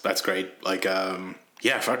 that's great. Like,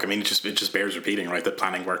 yeah, fuck. I mean, it just bears repeating, right? That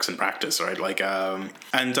planning works in practice, right? Like, I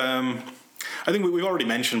think we've already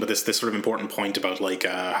mentioned, but this sort of important point about like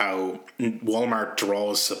how Walmart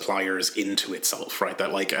draws suppliers into itself, right?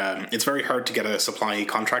 That like it's very hard to get a supply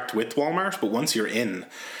contract with Walmart, but once you're in,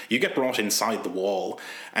 you get brought inside the wall,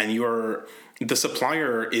 and the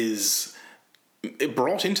supplier is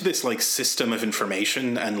brought into this like system of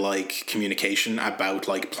information and like communication about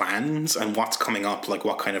like plans and what's coming up, like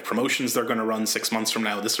what kind of promotions they're going to run 6 months from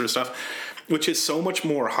now, this sort of stuff, which is so much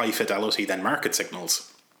more high fidelity than market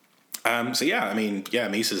signals. So yeah, I mean, yeah,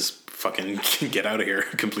 Mises fucking get out of here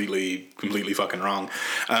completely fucking wrong.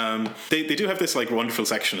 They do have this like wonderful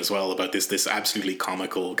section as well about this absolutely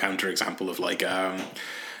comical counterexample of like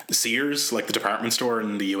Sears, like the department store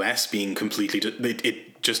in the US, being completely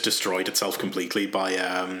it just destroyed itself completely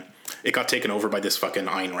by it got taken over by this fucking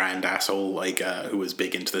Ayn Rand asshole, like who was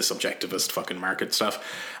big into this objectivist fucking market stuff,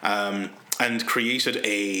 and created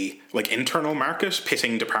a like internal market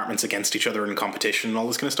pitting departments against each other in competition and all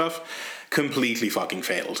this kind of stuff. Completely fucking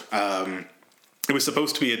failed. It was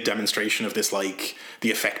supposed to be a demonstration of this, like the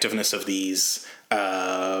effectiveness of these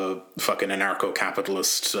fucking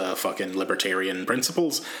anarcho-capitalist fucking libertarian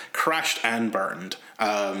principles. Crashed and burned.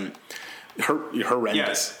 Horrendous.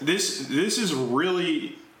 Yes, this is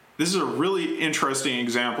a really interesting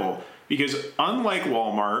example, because unlike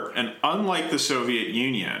Walmart and unlike the Soviet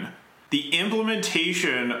Union, the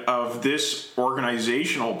implementation of this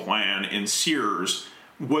organizational plan in Sears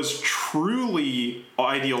was truly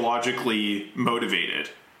ideologically motivated,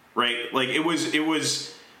 right? Like it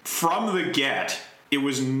was from the get. It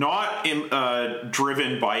was not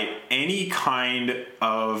driven by any kind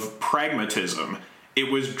of pragmatism.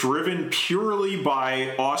 It was driven purely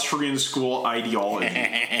by Austrian school ideology,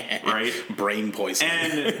 right? Brain poison.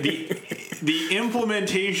 And the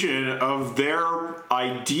implementation of their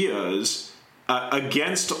ideas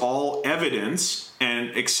against all evidence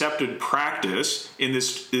and accepted practice in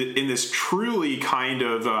this truly kind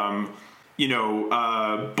of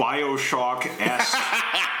Bioshock-esque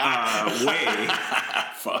way.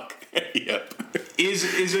 Fuck. Yep.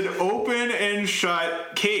 Is an open and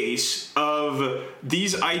shut case of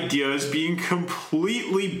these ideas being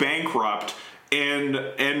completely bankrupt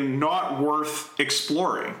and not worth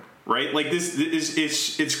exploring, right? Like this is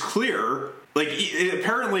it's clear. Like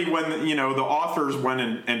apparently when the authors went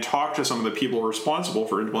and talked to some of the people responsible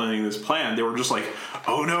for implementing this plan, they were just like,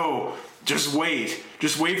 oh no, just wait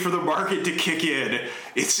for the market to kick in.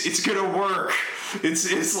 It's gonna work.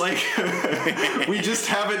 It's like we just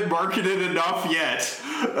haven't marketed enough yet.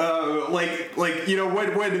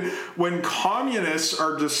 When communists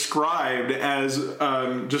are described as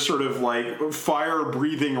just sort of like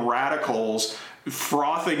fire-breathing radicals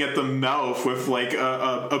frothing at the mouth with like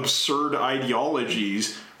absurd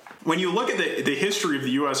ideologies, when you look at the history of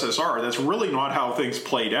the USSR, that's really not how things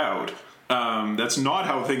played out. That's not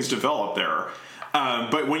how things developed there.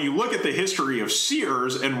 But when you look at the history of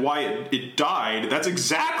Sears and why it died, that's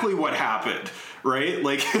exactly what happened, right?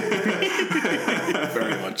 Like,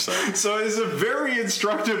 very much so. So it's a very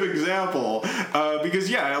instructive example because,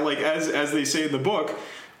 yeah, like as they say in the book,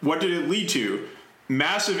 what did it lead to?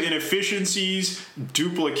 Massive inefficiencies,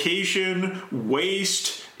 duplication,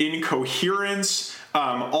 waste, incoherence.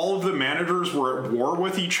 All of the managers were at war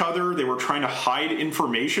with each other. They were trying to hide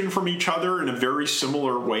information from each other in a very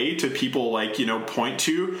similar way to people point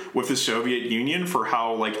to with the Soviet Union for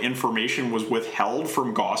how like information was withheld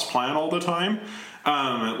from Gosplan all the time.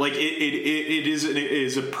 It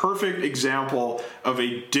is a perfect example of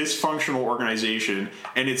a dysfunctional organization,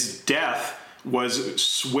 and its death was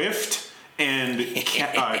swift and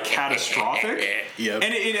catastrophic. Yep.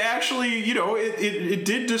 And it actually, it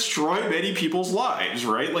did destroy many people's lives,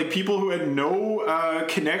 right? Like people who had no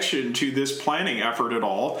connection to this planning effort at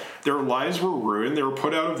all. Their lives were ruined. They were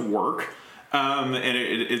put out of work. And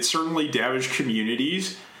it certainly damaged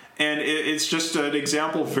communities. And it's just an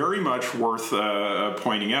example very much worth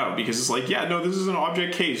pointing out, because it's like, this is an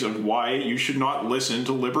object case of why you should not listen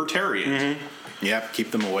to libertarians. Mm-hmm. Yep, keep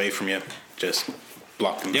them away from you. Just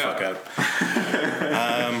block them the fuck out.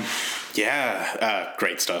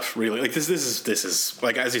 Great stuff. Really, like this is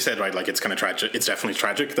like, as you said, right? Like it's kind of tragic. It's definitely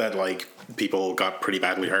tragic that like people got pretty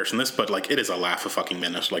badly hurt in this, but like it is a laugh a fucking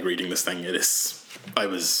minute. Like reading this thing, it is. I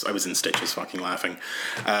was in stitches, fucking laughing.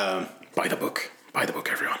 Buy the book,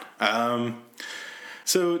 everyone.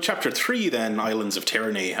 So chapter 3, then, Islands of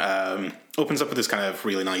Tyranny, opens up with this kind of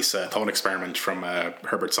really nice thought experiment from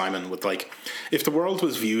Herbert Simon with like, if the world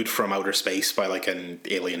was viewed from outer space by like an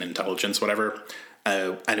alien intelligence, whatever,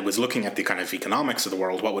 and it was looking at the kind of economics of the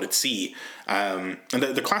world, what would it see? And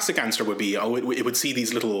the classic answer would be, it would see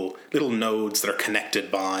these little nodes that are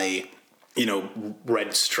connected by,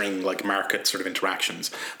 red string like market sort of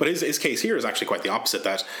interactions. But his case here is actually quite the opposite,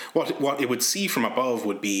 that what it would see from above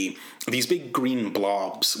would be these big green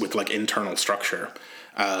blobs with like internal structure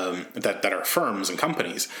that are firms and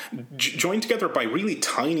companies joined together by really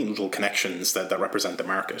tiny little connections that represent the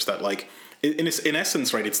market. That like in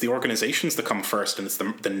essence, right, it's the organizations that come first, and it's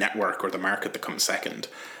the network or the market that comes second.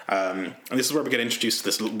 And this is where we get introduced to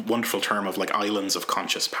this wonderful term of like islands of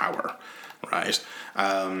conscious power, right?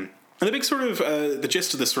 And the big sort of the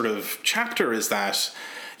gist of this sort of chapter is that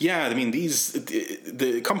Yeah, I mean,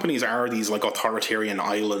 the companies are these like authoritarian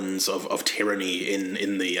islands of tyranny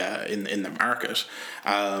in the market,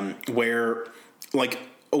 where like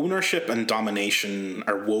ownership and domination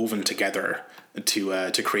are woven together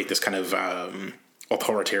to create this kind of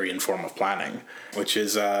authoritarian form of planning, which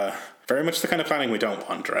is very much the kind of planning we don't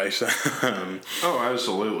want, right? Oh,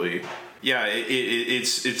 absolutely. Yeah,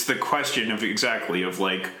 it's the question of exactly of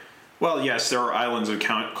like, well, yes, there are islands of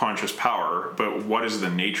conscious power, but what is the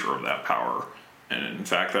nature of that power? And in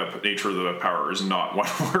fact, that nature of the power is not one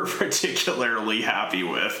we're particularly happy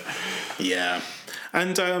with. Yeah.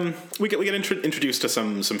 And we get introduced to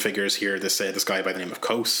some figures here. This guy by the name of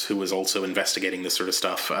Kos, who was also investigating this sort of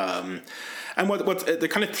stuff. And what the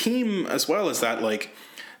kind of theme as well is that like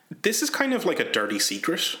this is kind of like a dirty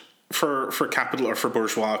secret for capital or for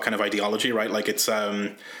bourgeois kind of ideology, right? Like it's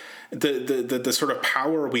the sort of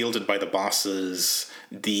power wielded by the bosses,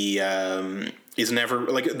 is never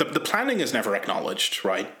like the planning is never acknowledged,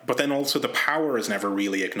 right? But then also the power is never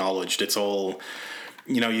really acknowledged. It's all,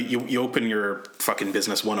 you know, you open your fucking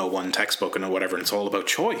Business 101 textbook and whatever, and it's all about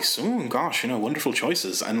choice. Oh gosh, you know, wonderful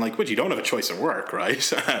choices. And like, but you don't have a choice at work, right?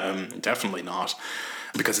 Definitely not.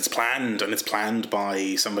 Because it's planned, and it's planned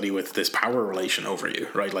by somebody with this power relation over you,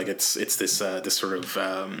 right? Like it's this sort of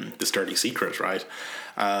this dirty secret, right?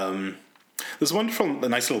 There's a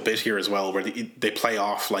nice little bit here as well where they play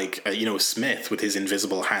off like Smith with his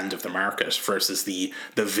invisible hand of the market versus the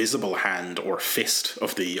visible hand or fist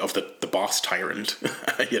of the boss tyrant.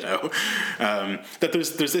 That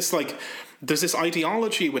there's this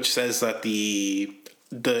ideology which says that the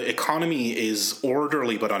economy is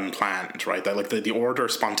orderly but unplanned, right? That like the order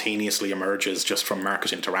spontaneously emerges just from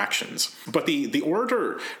market interactions. But the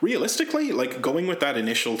order, realistically, like going with that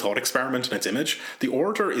initial thought experiment and its image, the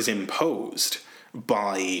order is imposed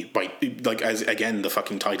by like, as again the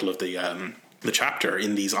fucking title of the chapter,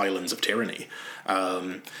 in these islands of tyranny.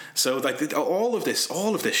 So like all of this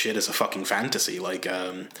shit is a fucking fantasy. Like,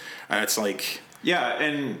 and it's like, yeah,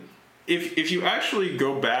 and if you actually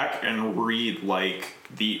go back and read like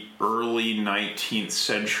the early 19th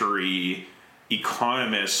century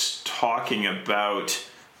economists talking about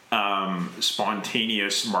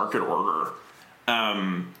spontaneous market order,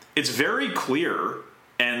 it's very clear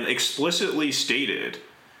and explicitly stated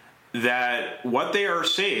that what they are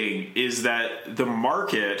saying is that the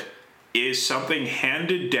market is something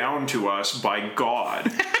handed down to us by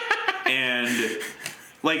God. And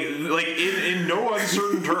like in no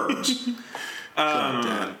uncertain terms,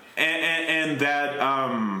 and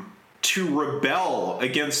that to rebel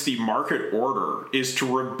against the market order is to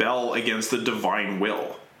rebel against the divine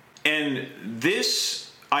will. And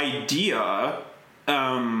this idea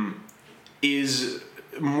is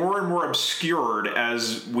more and more obscured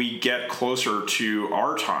as we get closer to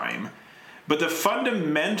our time, but the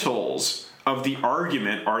fundamentals of the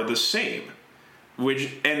argument are the same.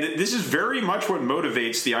 And this is very much what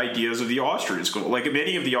motivates the ideas of the Austrian school. Like,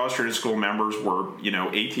 many of the Austrian school members were,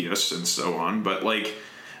 atheists and so on, but like,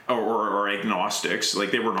 or agnostics.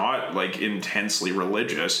 Like, they were not like intensely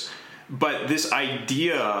religious. But this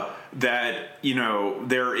idea that,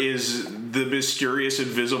 there is the mysterious,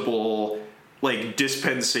 invisible, like,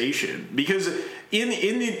 dispensation, because in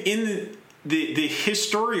the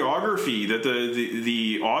historiography that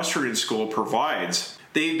the Austrian school provides,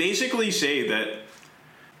 they basically say that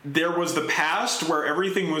there was the past where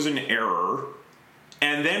everything was in error,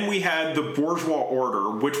 and then we had the bourgeois order,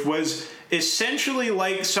 which was essentially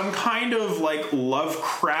like some kind of like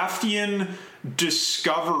Lovecraftian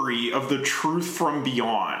discovery of the truth from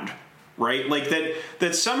beyond, right? Like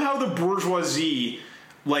that somehow the bourgeoisie,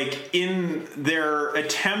 like in their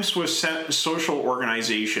attempts with social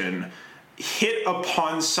organization, hit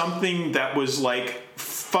upon something that was like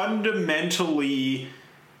fundamentally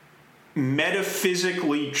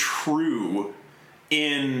metaphysically true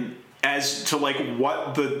in as to like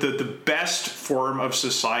what the best form of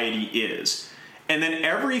society is. And then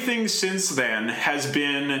everything since then has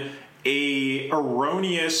been a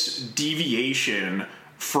erroneous deviation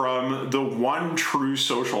from the one true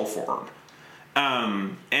social form.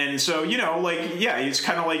 And so, it's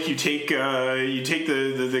kind of like you take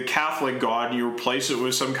the Catholic God and you replace it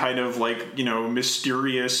with some kind of like,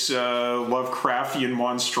 mysterious, Lovecraftian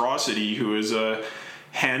monstrosity who is,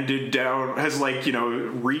 handed down, has like,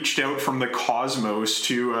 reached out from the cosmos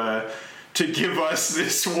to give us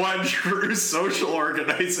this one true social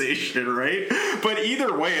organization, right? But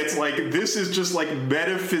either way, it's like, this is just like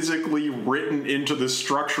metaphysically written into the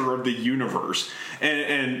structure of the universe.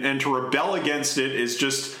 And to rebel against it is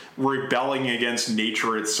just rebelling against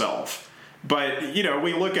nature itself. But,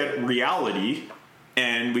 we look at reality,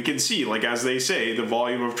 And we can see, like, as they say, the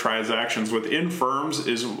volume of transactions within firms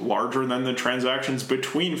is larger than the transactions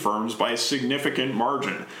between firms by a significant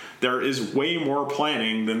margin. There is way more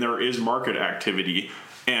planning than there is market activity.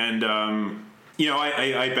 And,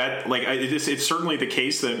 I bet, like, it's certainly the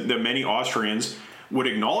case that many Austrians would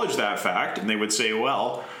acknowledge that fact, and they would say,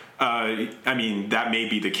 well, that may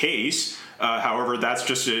be the case. However, that's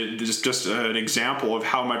just an example of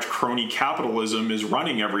how much crony capitalism is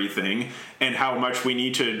running everything, and how much we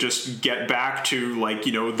need to just get back to, like,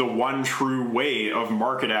 the one true way of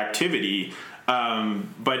market activity.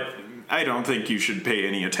 But I don't think you should pay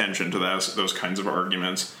any attention to those kinds of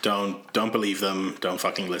arguments. Don't believe them. Don't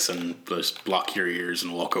fucking listen. Just block your ears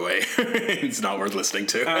and walk away. It's not worth listening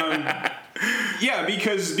to. Yeah,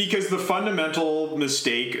 because the fundamental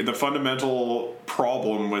mistake, the fundamental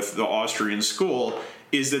problem with the Austrian school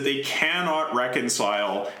is that they cannot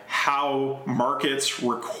reconcile how markets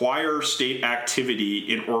require state activity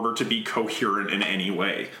in order to be coherent in any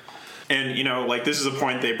way. And, this is a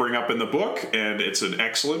point they bring up in the book, and it's an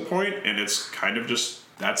excellent point, and it's kind of just,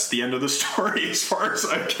 that's the end of the story as far as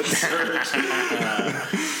I'm concerned.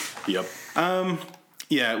 Yep.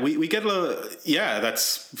 Yeah, we get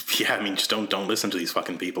just don't listen to these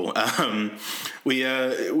fucking people. We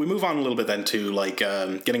move on a little bit then to, like,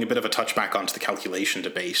 getting a bit of a touch back onto the calculation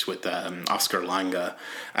debate with Oscar Lange,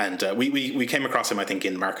 and we came across him, I think,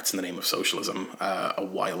 in Markets in the Name of Socialism a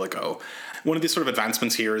while ago. One of the sort of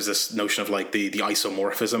advancements here is this notion of, like, the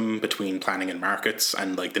isomorphism between planning and markets,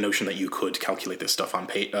 and, like, the notion that you could calculate this stuff on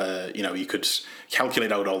paper. You could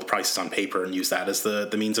calculate out all the prices on paper and use that as the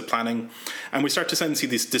means of planning. And we start to see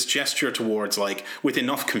this gesture towards, like, with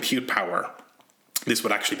enough compute power, this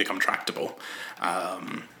would actually become tractable.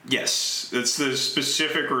 Yes, it's the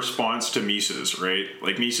specific response to Mises, right?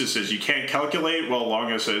 Like, Mises says you can't calculate, while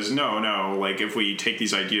Lange says no. Like, if we take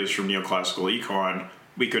these ideas from neoclassical econ,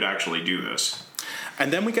 we could actually do this.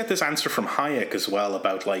 And then we get this answer from Hayek as well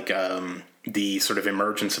about, like, the sort of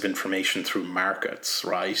emergence of information through markets,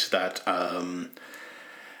 right? That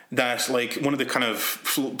like, one of the kind of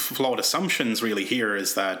flawed assumptions really here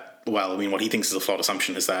is that, well, I mean, what he thinks is a flawed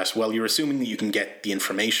assumption is that, well, you're assuming that you can get the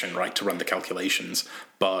information, right, to run the calculations,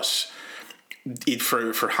 but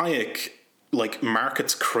for Hayek, like,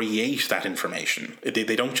 markets create that information.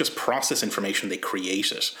 They don't just process information, they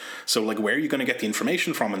create it. So, like, where are you going to get the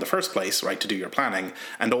information from in the first place, right, to do your planning?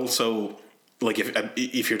 And also, like,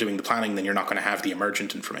 if you're doing the planning, then you're not going to have the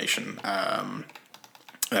emergent information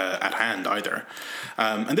at hand either.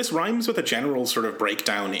 And this rhymes with a general sort of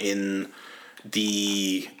breakdown in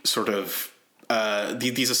the sort of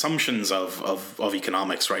these assumptions of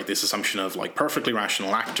economics, right? This assumption of, like, perfectly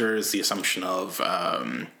rational actors, the assumption of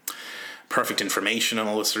perfect information and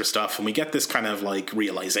all this sort of stuff. And we get this kind of, like,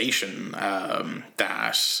 realization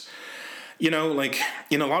that, like,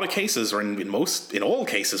 in a lot of cases, or in all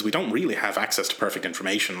cases, we don't really have access to perfect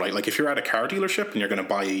information, right? Like, if you're at a car dealership and you're going to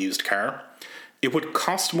buy a used car, it would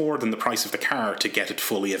cost more than the price of the car to get it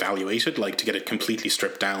fully evaluated, like, to get it completely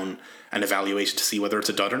stripped down and evaluated to see whether it's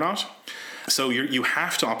a dud or not. So you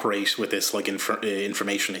have to operate with this, like,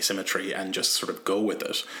 information asymmetry and just sort of go with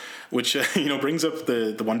it, which brings up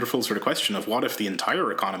the wonderful sort of question of, what if the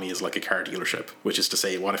entire economy is like a car dealership? Which is to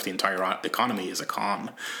say, what if the entire economy is a con?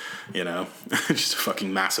 Just a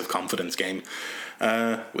fucking massive confidence game,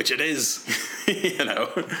 which it is.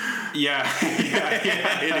 Yeah,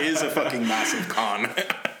 it is a fucking massive con.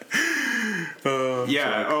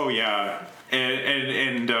 Yeah. Oh, yeah.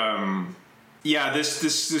 And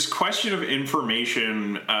this question of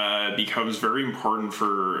information becomes very important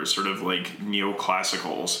for sort of, like,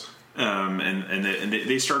 neoclassicals, and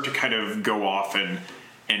they start to kind of go off and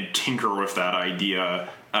tinker with that idea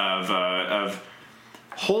of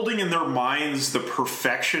holding in their minds the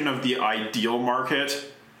perfection of the ideal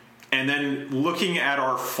market, and then looking at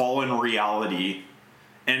our fallen reality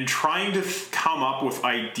and trying to come up with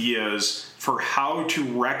ideas for how to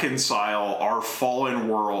reconcile our fallen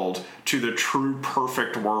world to the true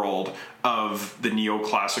perfect world of the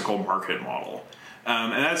neoclassical market model.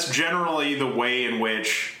 And that's generally the way in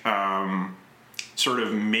which sort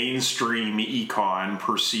of mainstream econ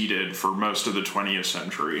proceeded for most of the 20th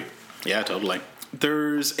century. Yeah, totally. I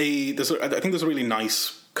think there's a really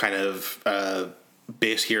nice kind of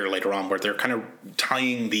bit here later on where they're kind of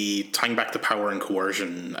tying back the power and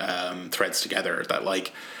coercion threads together. That,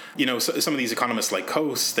 like, some of these economists like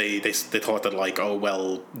Coase, they thought that like, oh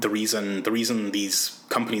well, the reason these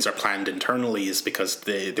companies are planned internally is because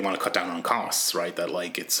they want to cut down on costs, right? That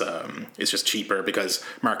like it's just cheaper because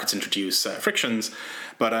markets introduce frictions.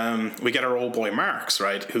 But we get our old boy Marx,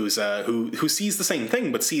 right, who sees the same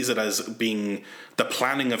thing but sees it as being the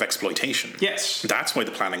planning of exploitation. Yes, that's why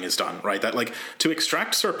the planning is done, right? That like to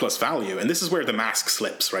extract surplus value, and this is where the mask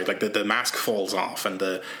slips, right? Like the mask falls off and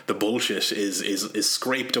the bullshit is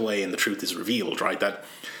scraped away and the truth is revealed, right? That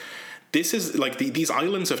this is like these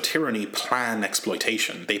islands of tyranny plan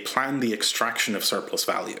exploitation. They plan the extraction of surplus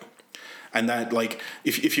value. And that, like,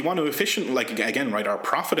 if you want to like, again, right, our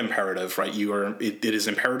profit imperative, right, it is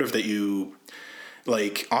imperative that you,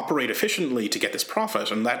 like, operate efficiently to get this profit,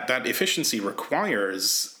 and that efficiency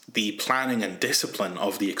requires the planning and discipline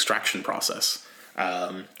of the extraction process.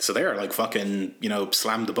 So they're, like, fucking,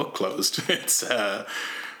 slam the book closed. It's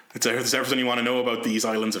everything you want to know about these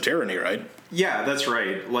islands of tyranny, right? Yeah, that's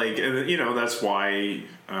right. Like, that's why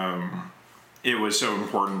it was so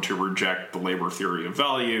important to reject the labor theory of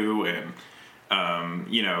value and,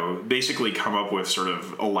 basically come up with sort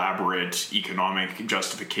of elaborate economic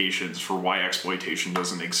justifications for why exploitation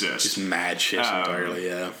doesn't exist. Just mad shit entirely,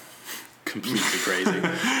 yeah. Completely crazy.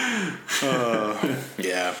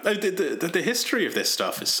 Yeah. The history of this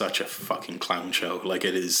stuff is such a fucking clown show. Like,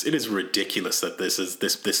 it is ridiculous that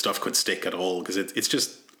this stuff could stick at all, because it's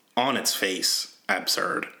just on its face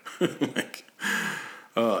absurd. Like,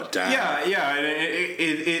 oh damn. Yeah.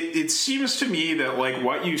 It seems to me that like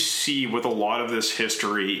what you see with a lot of this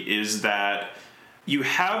history is that you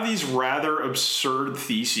have these rather absurd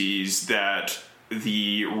theses that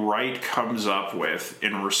the right comes up with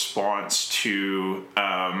in response to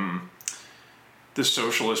the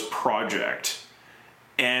socialist project.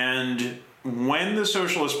 And when the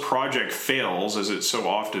socialist project fails, as it so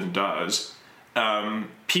often does,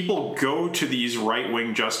 people go to these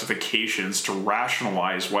right-wing justifications to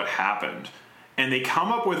rationalize what happened. And they come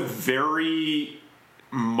up with very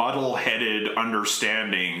muddle-headed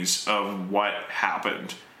understandings of what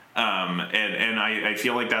happened. And I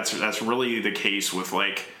feel like that's really the case with,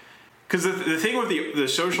 like, because the thing with the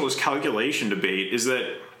socialist calculation debate is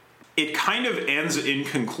that it kind of ends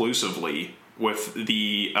inconclusively with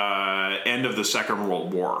the end of the Second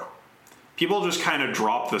World War. People just kind of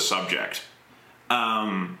drop the subject.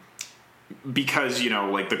 Because,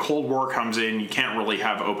 like the Cold War comes in, you can't really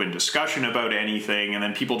have open discussion about anything, and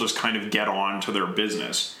then people just kind of get on to their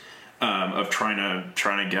business of trying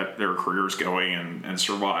to get their careers going and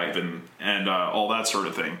survive and all that sort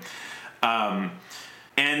of thing. And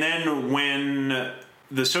then when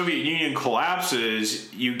the Soviet Union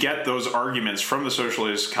collapses, you get those arguments from the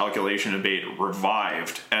socialist calculation debate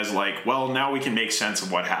revived as like, well, now we can make sense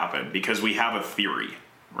of what happened because we have a theory,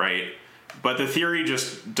 right? But the theory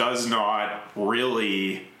just does not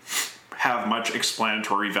really have much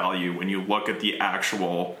explanatory value when you look at the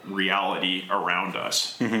actual reality around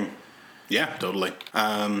us. Mm-hmm. Yeah, totally.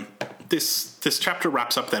 This chapter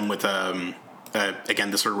wraps up then with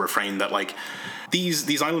again the sort of refrain that like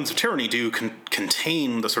these islands of tyranny do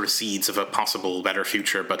contain the sort of seeds of a possible better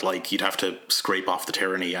future, but like you'd have to scrape off the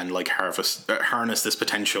tyranny and like harness this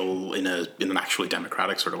potential in an actually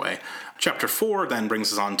democratic sort of way. Chapter 4 then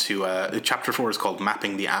brings us on to chapter 4 is called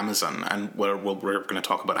Mapping the Amazon, and we're going to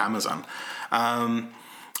talk about Amazon.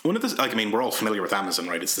 One of the, like, I mean, we're all familiar with Amazon,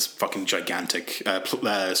 right? It's this fucking gigantic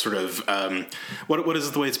sort of, what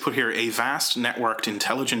is the way it's put here? A vast, networked,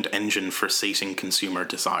 intelligent engine for sating consumer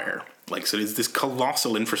desire. Like, so it's this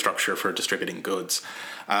colossal infrastructure for distributing goods.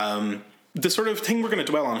 The sort of thing we're going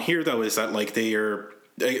to dwell on here, though, is that, like, they are,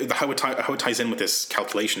 how it ties in with this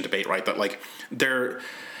calculation debate, right? That, like, they're,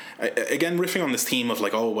 again, riffing on this theme of,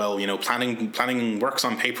 like, oh, well, planning works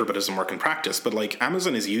on paper but doesn't work in practice. But, like,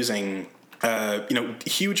 Amazon is using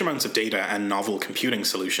huge amounts of data and novel computing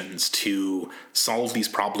solutions to solve these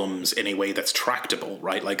problems in a way that's tractable,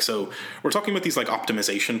 right? Like, so we're talking about these like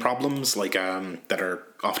optimization problems, like that are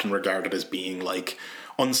often regarded as being like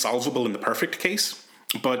unsolvable in the perfect case.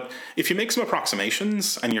 But if you make some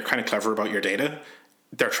approximations and you're kind of clever about your data,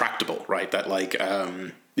 they're tractable, right? That like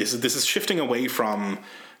this is shifting away from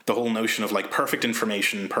the whole notion of like perfect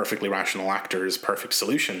information, perfectly rational actors, perfect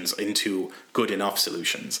solutions into good enough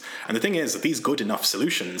solutions. And the thing is that these good enough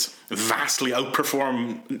solutions vastly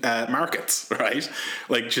outperform markets, right?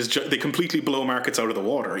 Like they completely blow markets out of the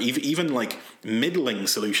water. Even like middling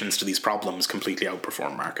solutions to these problems completely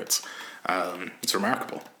outperform markets. It's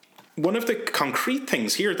remarkable. One of the concrete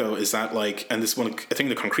things here, though, is that like, and this one, I think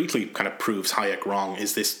that concretely kind of proves Hayek wrong,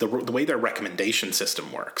 is this the way their recommendation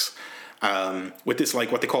system works. with this,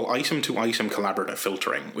 like, what they call item-to-item collaborative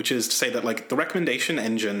filtering, which is to say that, like, the recommendation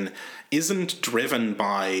engine isn't driven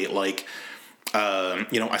by, like,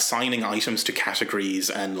 assigning items to categories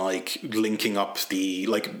and, like, linking up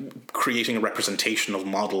creating a representational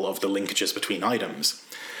model of the linkages between items.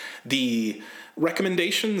 The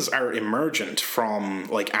recommendations are emergent from,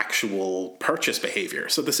 like, actual purchase behavior.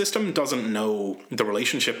 So the system doesn't know the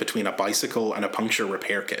relationship between a bicycle and a puncture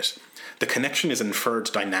repair kit. The connection is inferred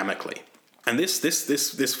dynamically. And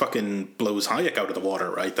this fucking blows Hayek out of the water,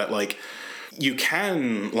 right? That, like, you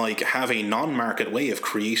can, like, have a non-market way of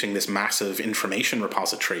creating this massive information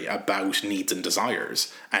repository about needs and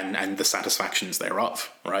desires and the satisfactions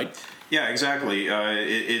thereof, right? Yeah, exactly.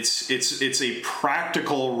 It's a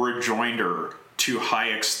practical rejoinder to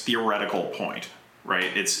Hayek's theoretical point,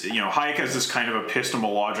 right? It's, Hayek has this kind of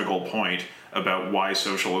epistemological point about why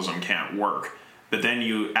socialism can't work. But then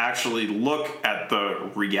you actually look at the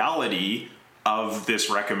reality of this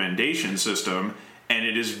recommendation system, and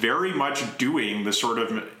it is very much doing the sort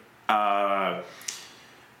of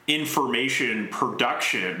information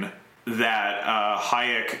production that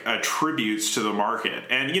Hayek attributes to the market.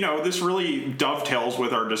 And, this really dovetails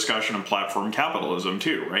with our discussion of platform capitalism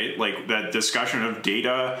too, right? Like, that discussion of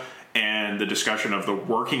data and the discussion of the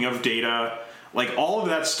working of data, like, all of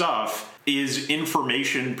that stuff is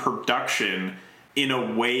information production in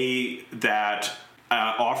a way that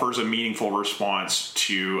offers a meaningful response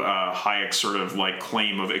to Hayek's sort of, like,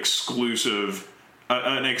 claim of an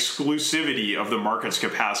exclusivity of the market's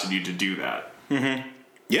capacity to do that. Mm-hmm.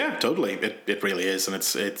 Yeah, totally. It really is, and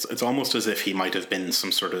it's almost as if he might have been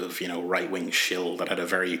some sort of right-wing shill that had a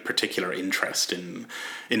very particular interest in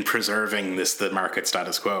preserving the market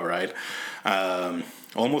status quo, right?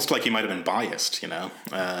 Almost like he might have been biased, Well,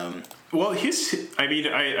 I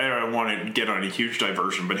don't want to get on a huge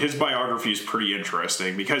diversion, but his biography is pretty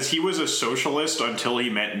interesting because he was a socialist until he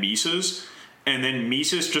met Mises. And then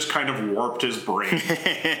Mises just kind of warped his brain.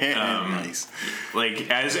 Nice. Like,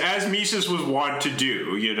 as Mises was wont to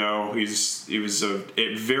do, he was a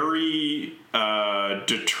very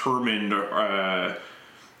determined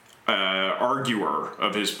arguer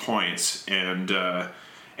of his points. And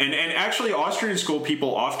actually, Austrian school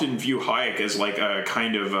people often view Hayek as, like, a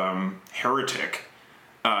kind of heretic.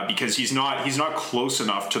 Because he's not close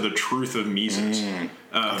enough to the truth of Mises.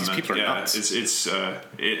 These people are nuts. It's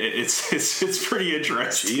pretty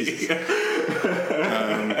interesting.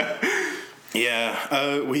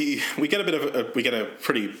 We get a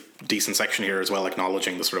pretty decent section here as well,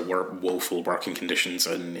 acknowledging the sort of woeful working conditions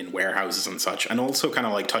in warehouses and such, and also kind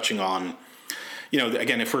of, like, touching on,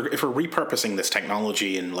 again, if we're repurposing this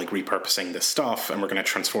technology and, like, repurposing this stuff, and we're going to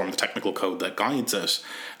transform the technical code that guides it,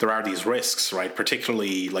 there are these risks, right?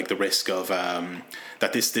 Particularly, like, the risk of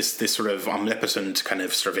that this sort of omnipotent kind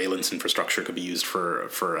of surveillance infrastructure could be used for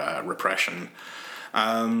repression.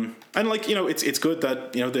 And, like, it's good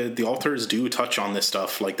that the authors do touch on this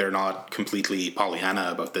stuff. Like, they're not completely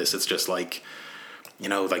Pollyanna about this. It's just like,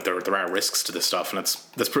 like, there are risks to this stuff, and that's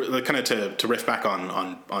kind of to riff back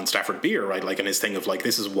on Stafford Beer, right? Like, in his thing of, like,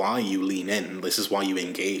 this is why you lean in, this is why you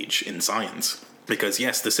engage in science, because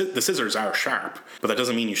yes, the scissors are sharp, but that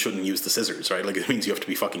doesn't mean you shouldn't use the scissors, right? Like, it means you have to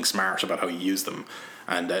be fucking smart about how you use them,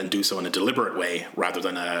 and do so in a deliberate way rather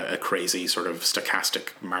than a crazy sort of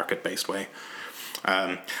stochastic market-based way.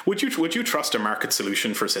 Would you trust a market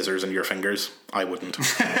solution for scissors in your fingers? I wouldn't.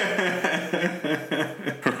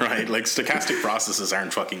 Right, like, stochastic processes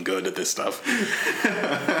aren't fucking good at this stuff.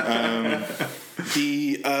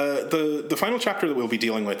 The final chapter that we'll be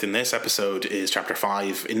dealing with in this episode is chapter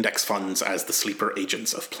 5, Index Funds as the Sleeper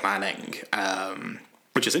Agents of Planning,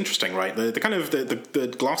 which is interesting, right?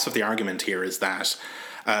 The gloss of the argument here is that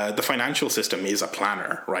the financial system is a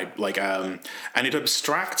planner, right? Like, and it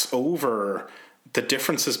abstracts over the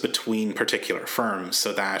differences between particular firms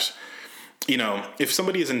so that, if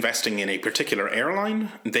somebody is investing in a particular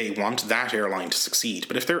airline, they want that airline to succeed.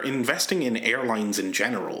 But if they're investing in airlines in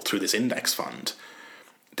general through this index fund,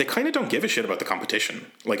 they kind of don't give a shit about the competition.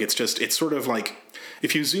 Like, it's sort of like,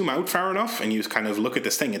 if you zoom out far enough and you kind of look at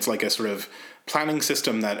this thing, it's like a sort of planning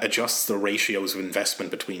system that adjusts the ratios of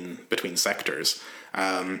investment between sectors,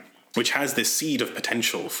 which has this seed of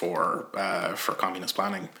potential for communist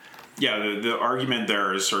planning. Yeah, the argument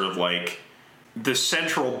there is sort of like the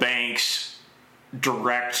central banks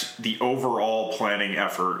direct the overall planning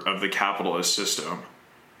effort of the capitalist system,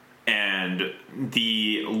 and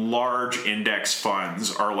the large index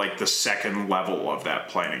funds are like the second level of that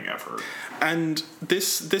planning effort. And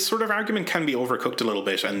this sort of argument can be overcooked a little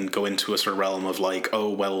bit and go into a sort of realm of, like, oh,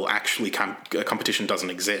 well, actually competition doesn't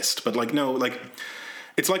exist. But, like, no, like,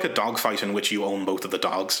 it's like a dogfight in which you own both of the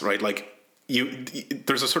dogs, right? Like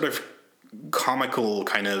there's a sort of comical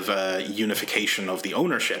kind of unification of the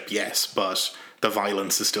ownership, yes, but the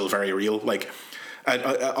violence is still very real. Like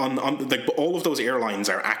like all of those airlines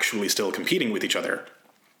are actually still competing with each other,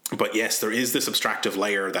 but yes, there is this abstractive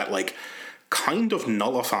layer that like kind of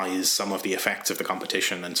nullifies some of the effects of the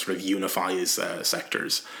competition and sort of unifies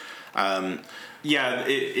sectors.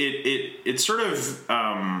 It's sort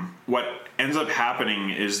of what ends up happening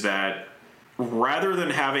is that rather than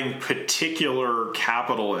having particular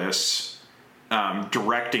capitalists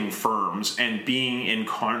directing firms and being in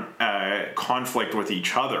conflict with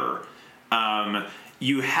each other,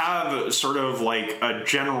 you have sort of like a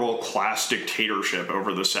general class dictatorship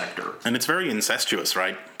over the sector, and it's very incestuous,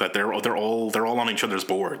 right? That they're all on each other's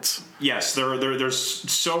boards. Yes, there's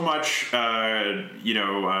so much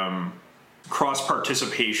cross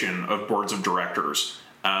participation of boards of directors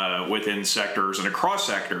within sectors and across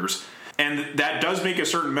sectors. And that does make a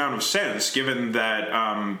certain amount of sense, given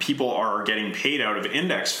that people are getting paid out of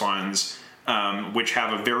index funds, which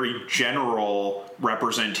have a very general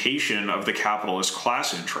representation of the capitalist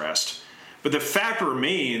class interest. But the fact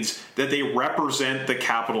remains that they represent the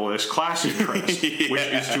capitalist class interest, which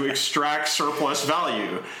is to extract surplus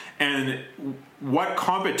value. And what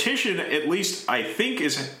competition, at least I think,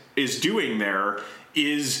 is doing there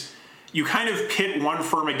is you kind of pit one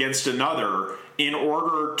firm against another in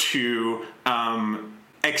order to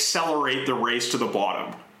accelerate the race to the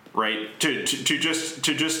bottom, right? To just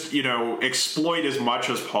exploit as much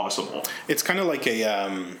as possible. It's kind of like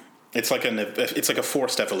it's like a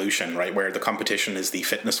forced evolution, right? Where the competition is the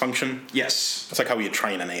fitness function. Yes, it's like how you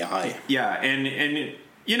train an AI. Yeah, and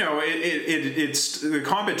it's the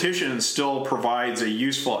competition still provides a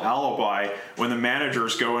useful alibi when the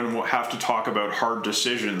managers go and have to talk about hard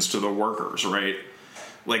decisions to the workers, right?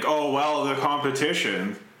 Like, oh, well, the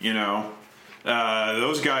competition,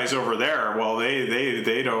 those guys over there, well,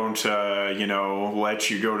 they don't,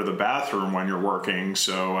 let you go to the bathroom when you're working.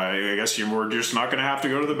 So I guess we're just not going to have to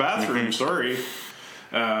go to the bathroom. Mm-hmm. Sorry.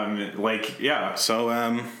 So,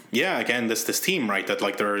 again, this theme, right, that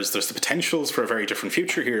like there's the potentials for a very different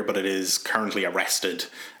future here, but it is currently arrested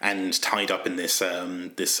and tied up in this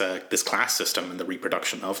class system and the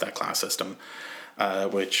reproduction of that class system,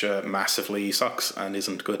 which massively sucks and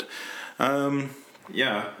isn't good. One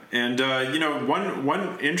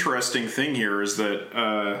interesting thing here is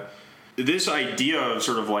that this idea of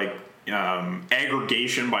sort of like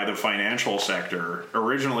aggregation by the financial sector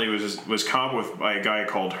originally was come up with by a guy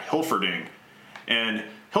called Hilferding, and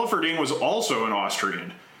Hilferding was also an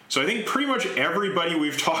Austrian. So I think pretty much everybody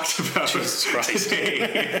we've talked about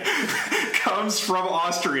today comes from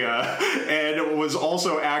Austria and was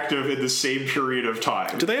also active in the same period of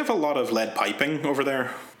time. Do they have a lot of lead piping over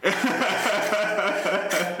there?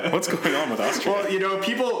 What's going on with Austria?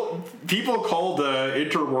 Well, people called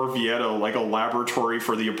interwar Vienna like a laboratory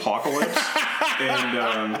for the apocalypse, and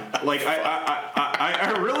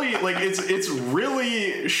I really like it's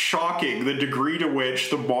really shocking the degree to which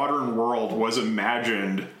the modern world was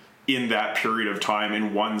imagined in that period of time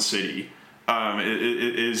in one city.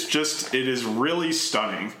 It is really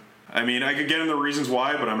stunning. I mean, I could get into the reasons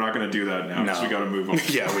why, but I'm not going to do that now because we got to move on.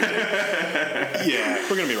 Yeah, we do.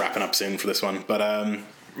 We're going to be wrapping up soon for this one. But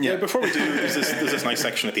before we do, there's this nice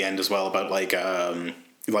section at the end as well about like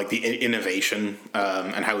the innovation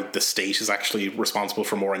and how the state is actually responsible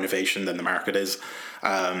for more innovation than the market is.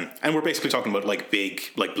 And we're basically talking about like big,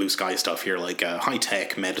 like blue sky stuff here, like high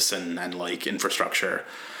tech, medicine, and like infrastructure.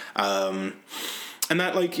 And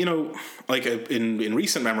that, like, in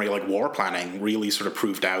recent memory, like war planning really sort of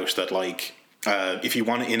proved out that like if you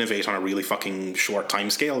want to innovate on a really fucking short time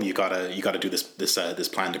scale, you gotta do this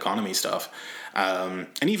planned economy stuff. And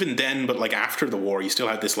even then, but like after the war, you still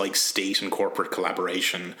had this like state and corporate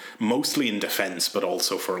collaboration, mostly in defense, but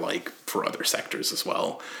also for other sectors as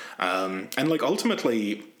well. And like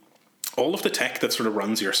ultimately, all of the tech that sort of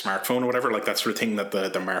runs your smartphone or whatever, like that sort of thing that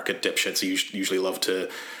the market dipshits usually love to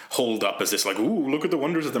hold up as this like, ooh, look at the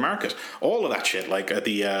wonders of the market. All of that shit, like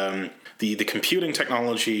the computing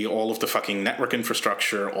technology, all of the fucking network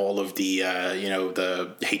infrastructure, all of the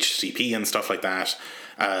the HCP and stuff like that,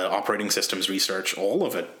 operating systems research, all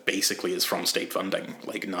of it basically is from state funding.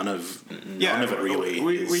 Like none of it really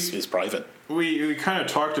is private. We kind of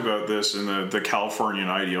talked about this in the Californian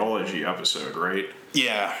ideology episode, right?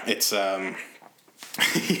 Yeah, it's again,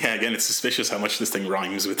 it's suspicious how much this thing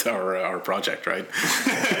rhymes with our project, right?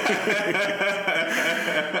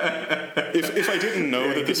 if I didn't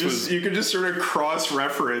know that this was... You could just sort of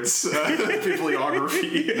cross-reference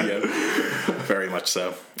bibliography. Yeah, very much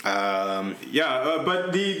so. But I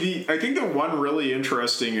think the one really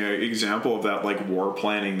interesting example of that, like, war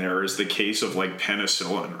planning there is the case of, like,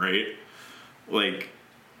 penicillin, right? Like,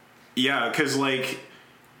 yeah, because, like,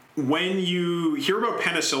 when you hear about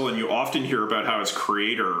penicillin, you often hear about how its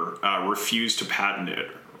creator refused to patent it,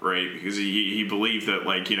 right? Because he believed that,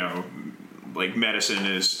 like, you know, like, medicine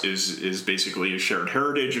is basically a shared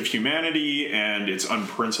heritage of humanity, and it's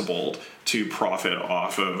unprincipled to profit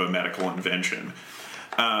off of a medical invention.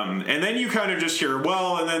 And then you kind of just hear,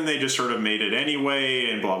 well, and then they just sort of made it anyway,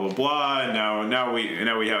 and blah blah blah, and now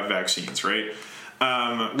we have vaccines, right?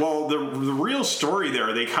 Well, the real story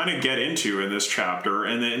there they kind of get into in this chapter,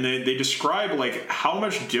 and then they describe, like, how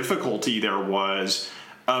much difficulty there was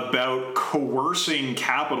about coercing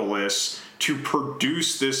capitalists to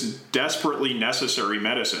produce this desperately necessary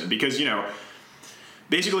medicine, because, you know,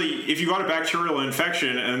 basically, if you got a bacterial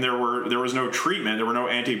infection and there was no treatment, there were no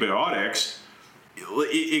antibiotics,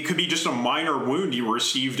 it could be just a minor wound you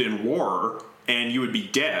received in war, and you would be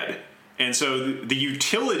dead. And so the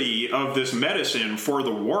utility of this medicine for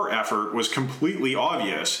the war effort was completely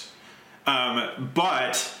obvious.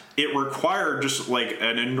 But it required just, like,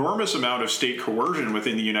 an enormous amount of state coercion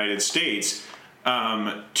within the United States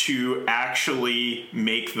to actually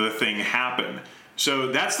make the thing happen.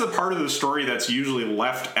 So that's the part of the story that's usually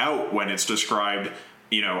left out when it's described,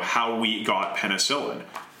 you know, how we got penicillin,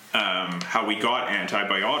 how we got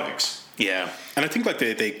antibiotics. Yeah, and I think, like,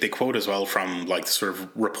 they quote as well from, like, the sort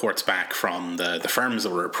of reports back from the firms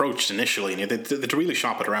that were approached initially, and they really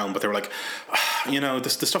shop it around, but they were like, you know,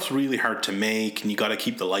 this stuff's really hard to make, and you got to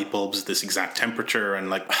keep the light bulbs this exact temperature,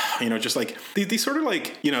 and, like, you know, just like these sort of,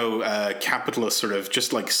 like, you know, capitalists sort of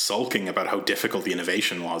just, like, sulking about how difficult the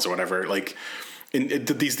innovation was or whatever, like.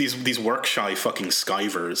 These work-shy fucking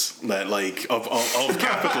skivers that, like, of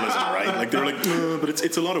capitalism, right? Like, they're like, no, but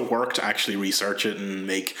it's a lot of work to actually research it and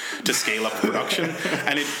to scale up production.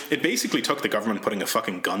 And it basically took the government putting a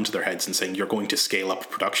fucking gun to their heads and saying, you're going to scale up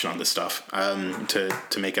production on this stuff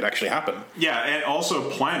to make it actually happen. Yeah, and also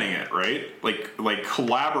planning it, right? Like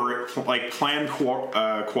collaborate, like, planned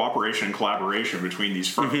cooperation and collaboration between these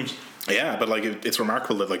firms. Mm-hmm. Yeah, but, like, it's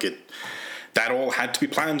remarkable that, like, that all had to be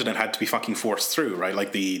planned and it had to be fucking forced through, right?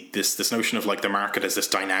 Like, this notion of, like, the market as this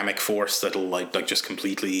dynamic force that'll like just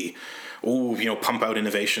completely, you know, pump out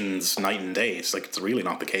innovations night and day. It's like, it's really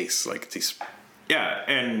not the case. Like, these. Yeah,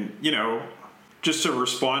 and, you know, just to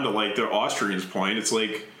respond to, like, the Austrians' point, it's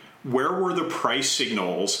like, where were the price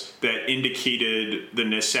signals that indicated the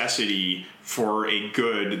necessity for a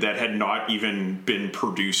good that had not even been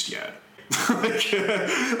produced yet?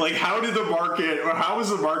 like how was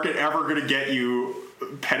the market ever going to get you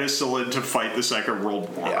penicillin to fight the Second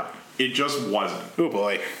World War? Yeah. It just wasn't. Oh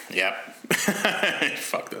boy. Yep.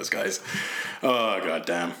 Fuck those guys. Oh god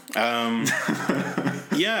damn.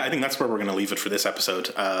 Yeah, I think that's where we're going to leave it for this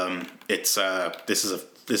episode. This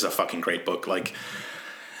is a fucking great book. Like,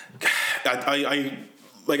 I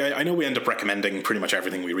know we end up recommending pretty much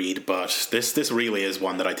everything we read, but this really is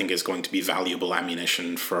one that I think is going to be valuable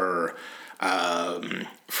ammunition for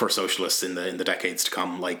socialists in the decades to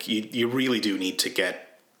come. Like, you really do need to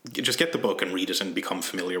get the book and read it and become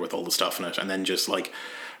familiar with all the stuff in it, and then just, like,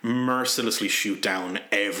 mercilessly shoot down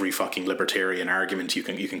every fucking libertarian argument you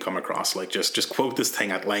can come across. Like, just quote this thing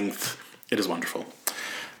at length. It is wonderful.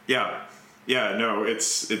 Yeah. No,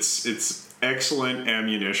 it's excellent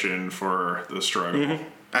ammunition for the struggle. Mm-hmm.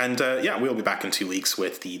 And we'll be back in 2 weeks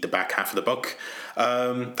with the back half of the book.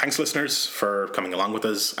 Thanks, listeners, for coming along with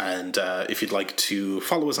us. And if you'd like to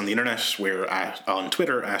follow us on the internet, we're on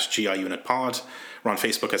Twitter at GIUnitPod. We're on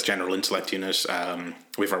Facebook as General Intellect Unit.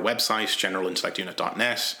 We have our website,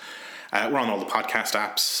 generalintellectunit.net. We're on all the podcast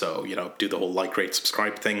apps, so, you know, do the whole like, rate,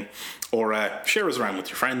 subscribe thing. Or share us around with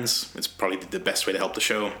your friends. It's probably the best way to help the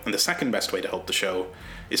show. And the second best way to help the show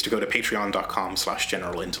is to go to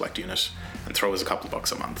patreon.com/generalintellectunit and throw us a couple of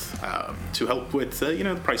bucks a month to help with,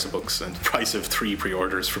 the price of books and the price of 3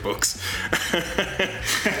 pre-orders for books.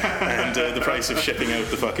 And the price of shipping out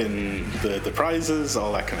the prizes,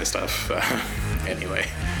 all that kind of stuff. Anyway.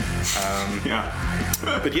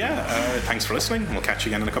 But thanks for listening. We'll catch you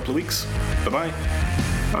again in a couple of weeks. Bye-bye.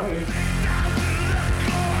 Bye.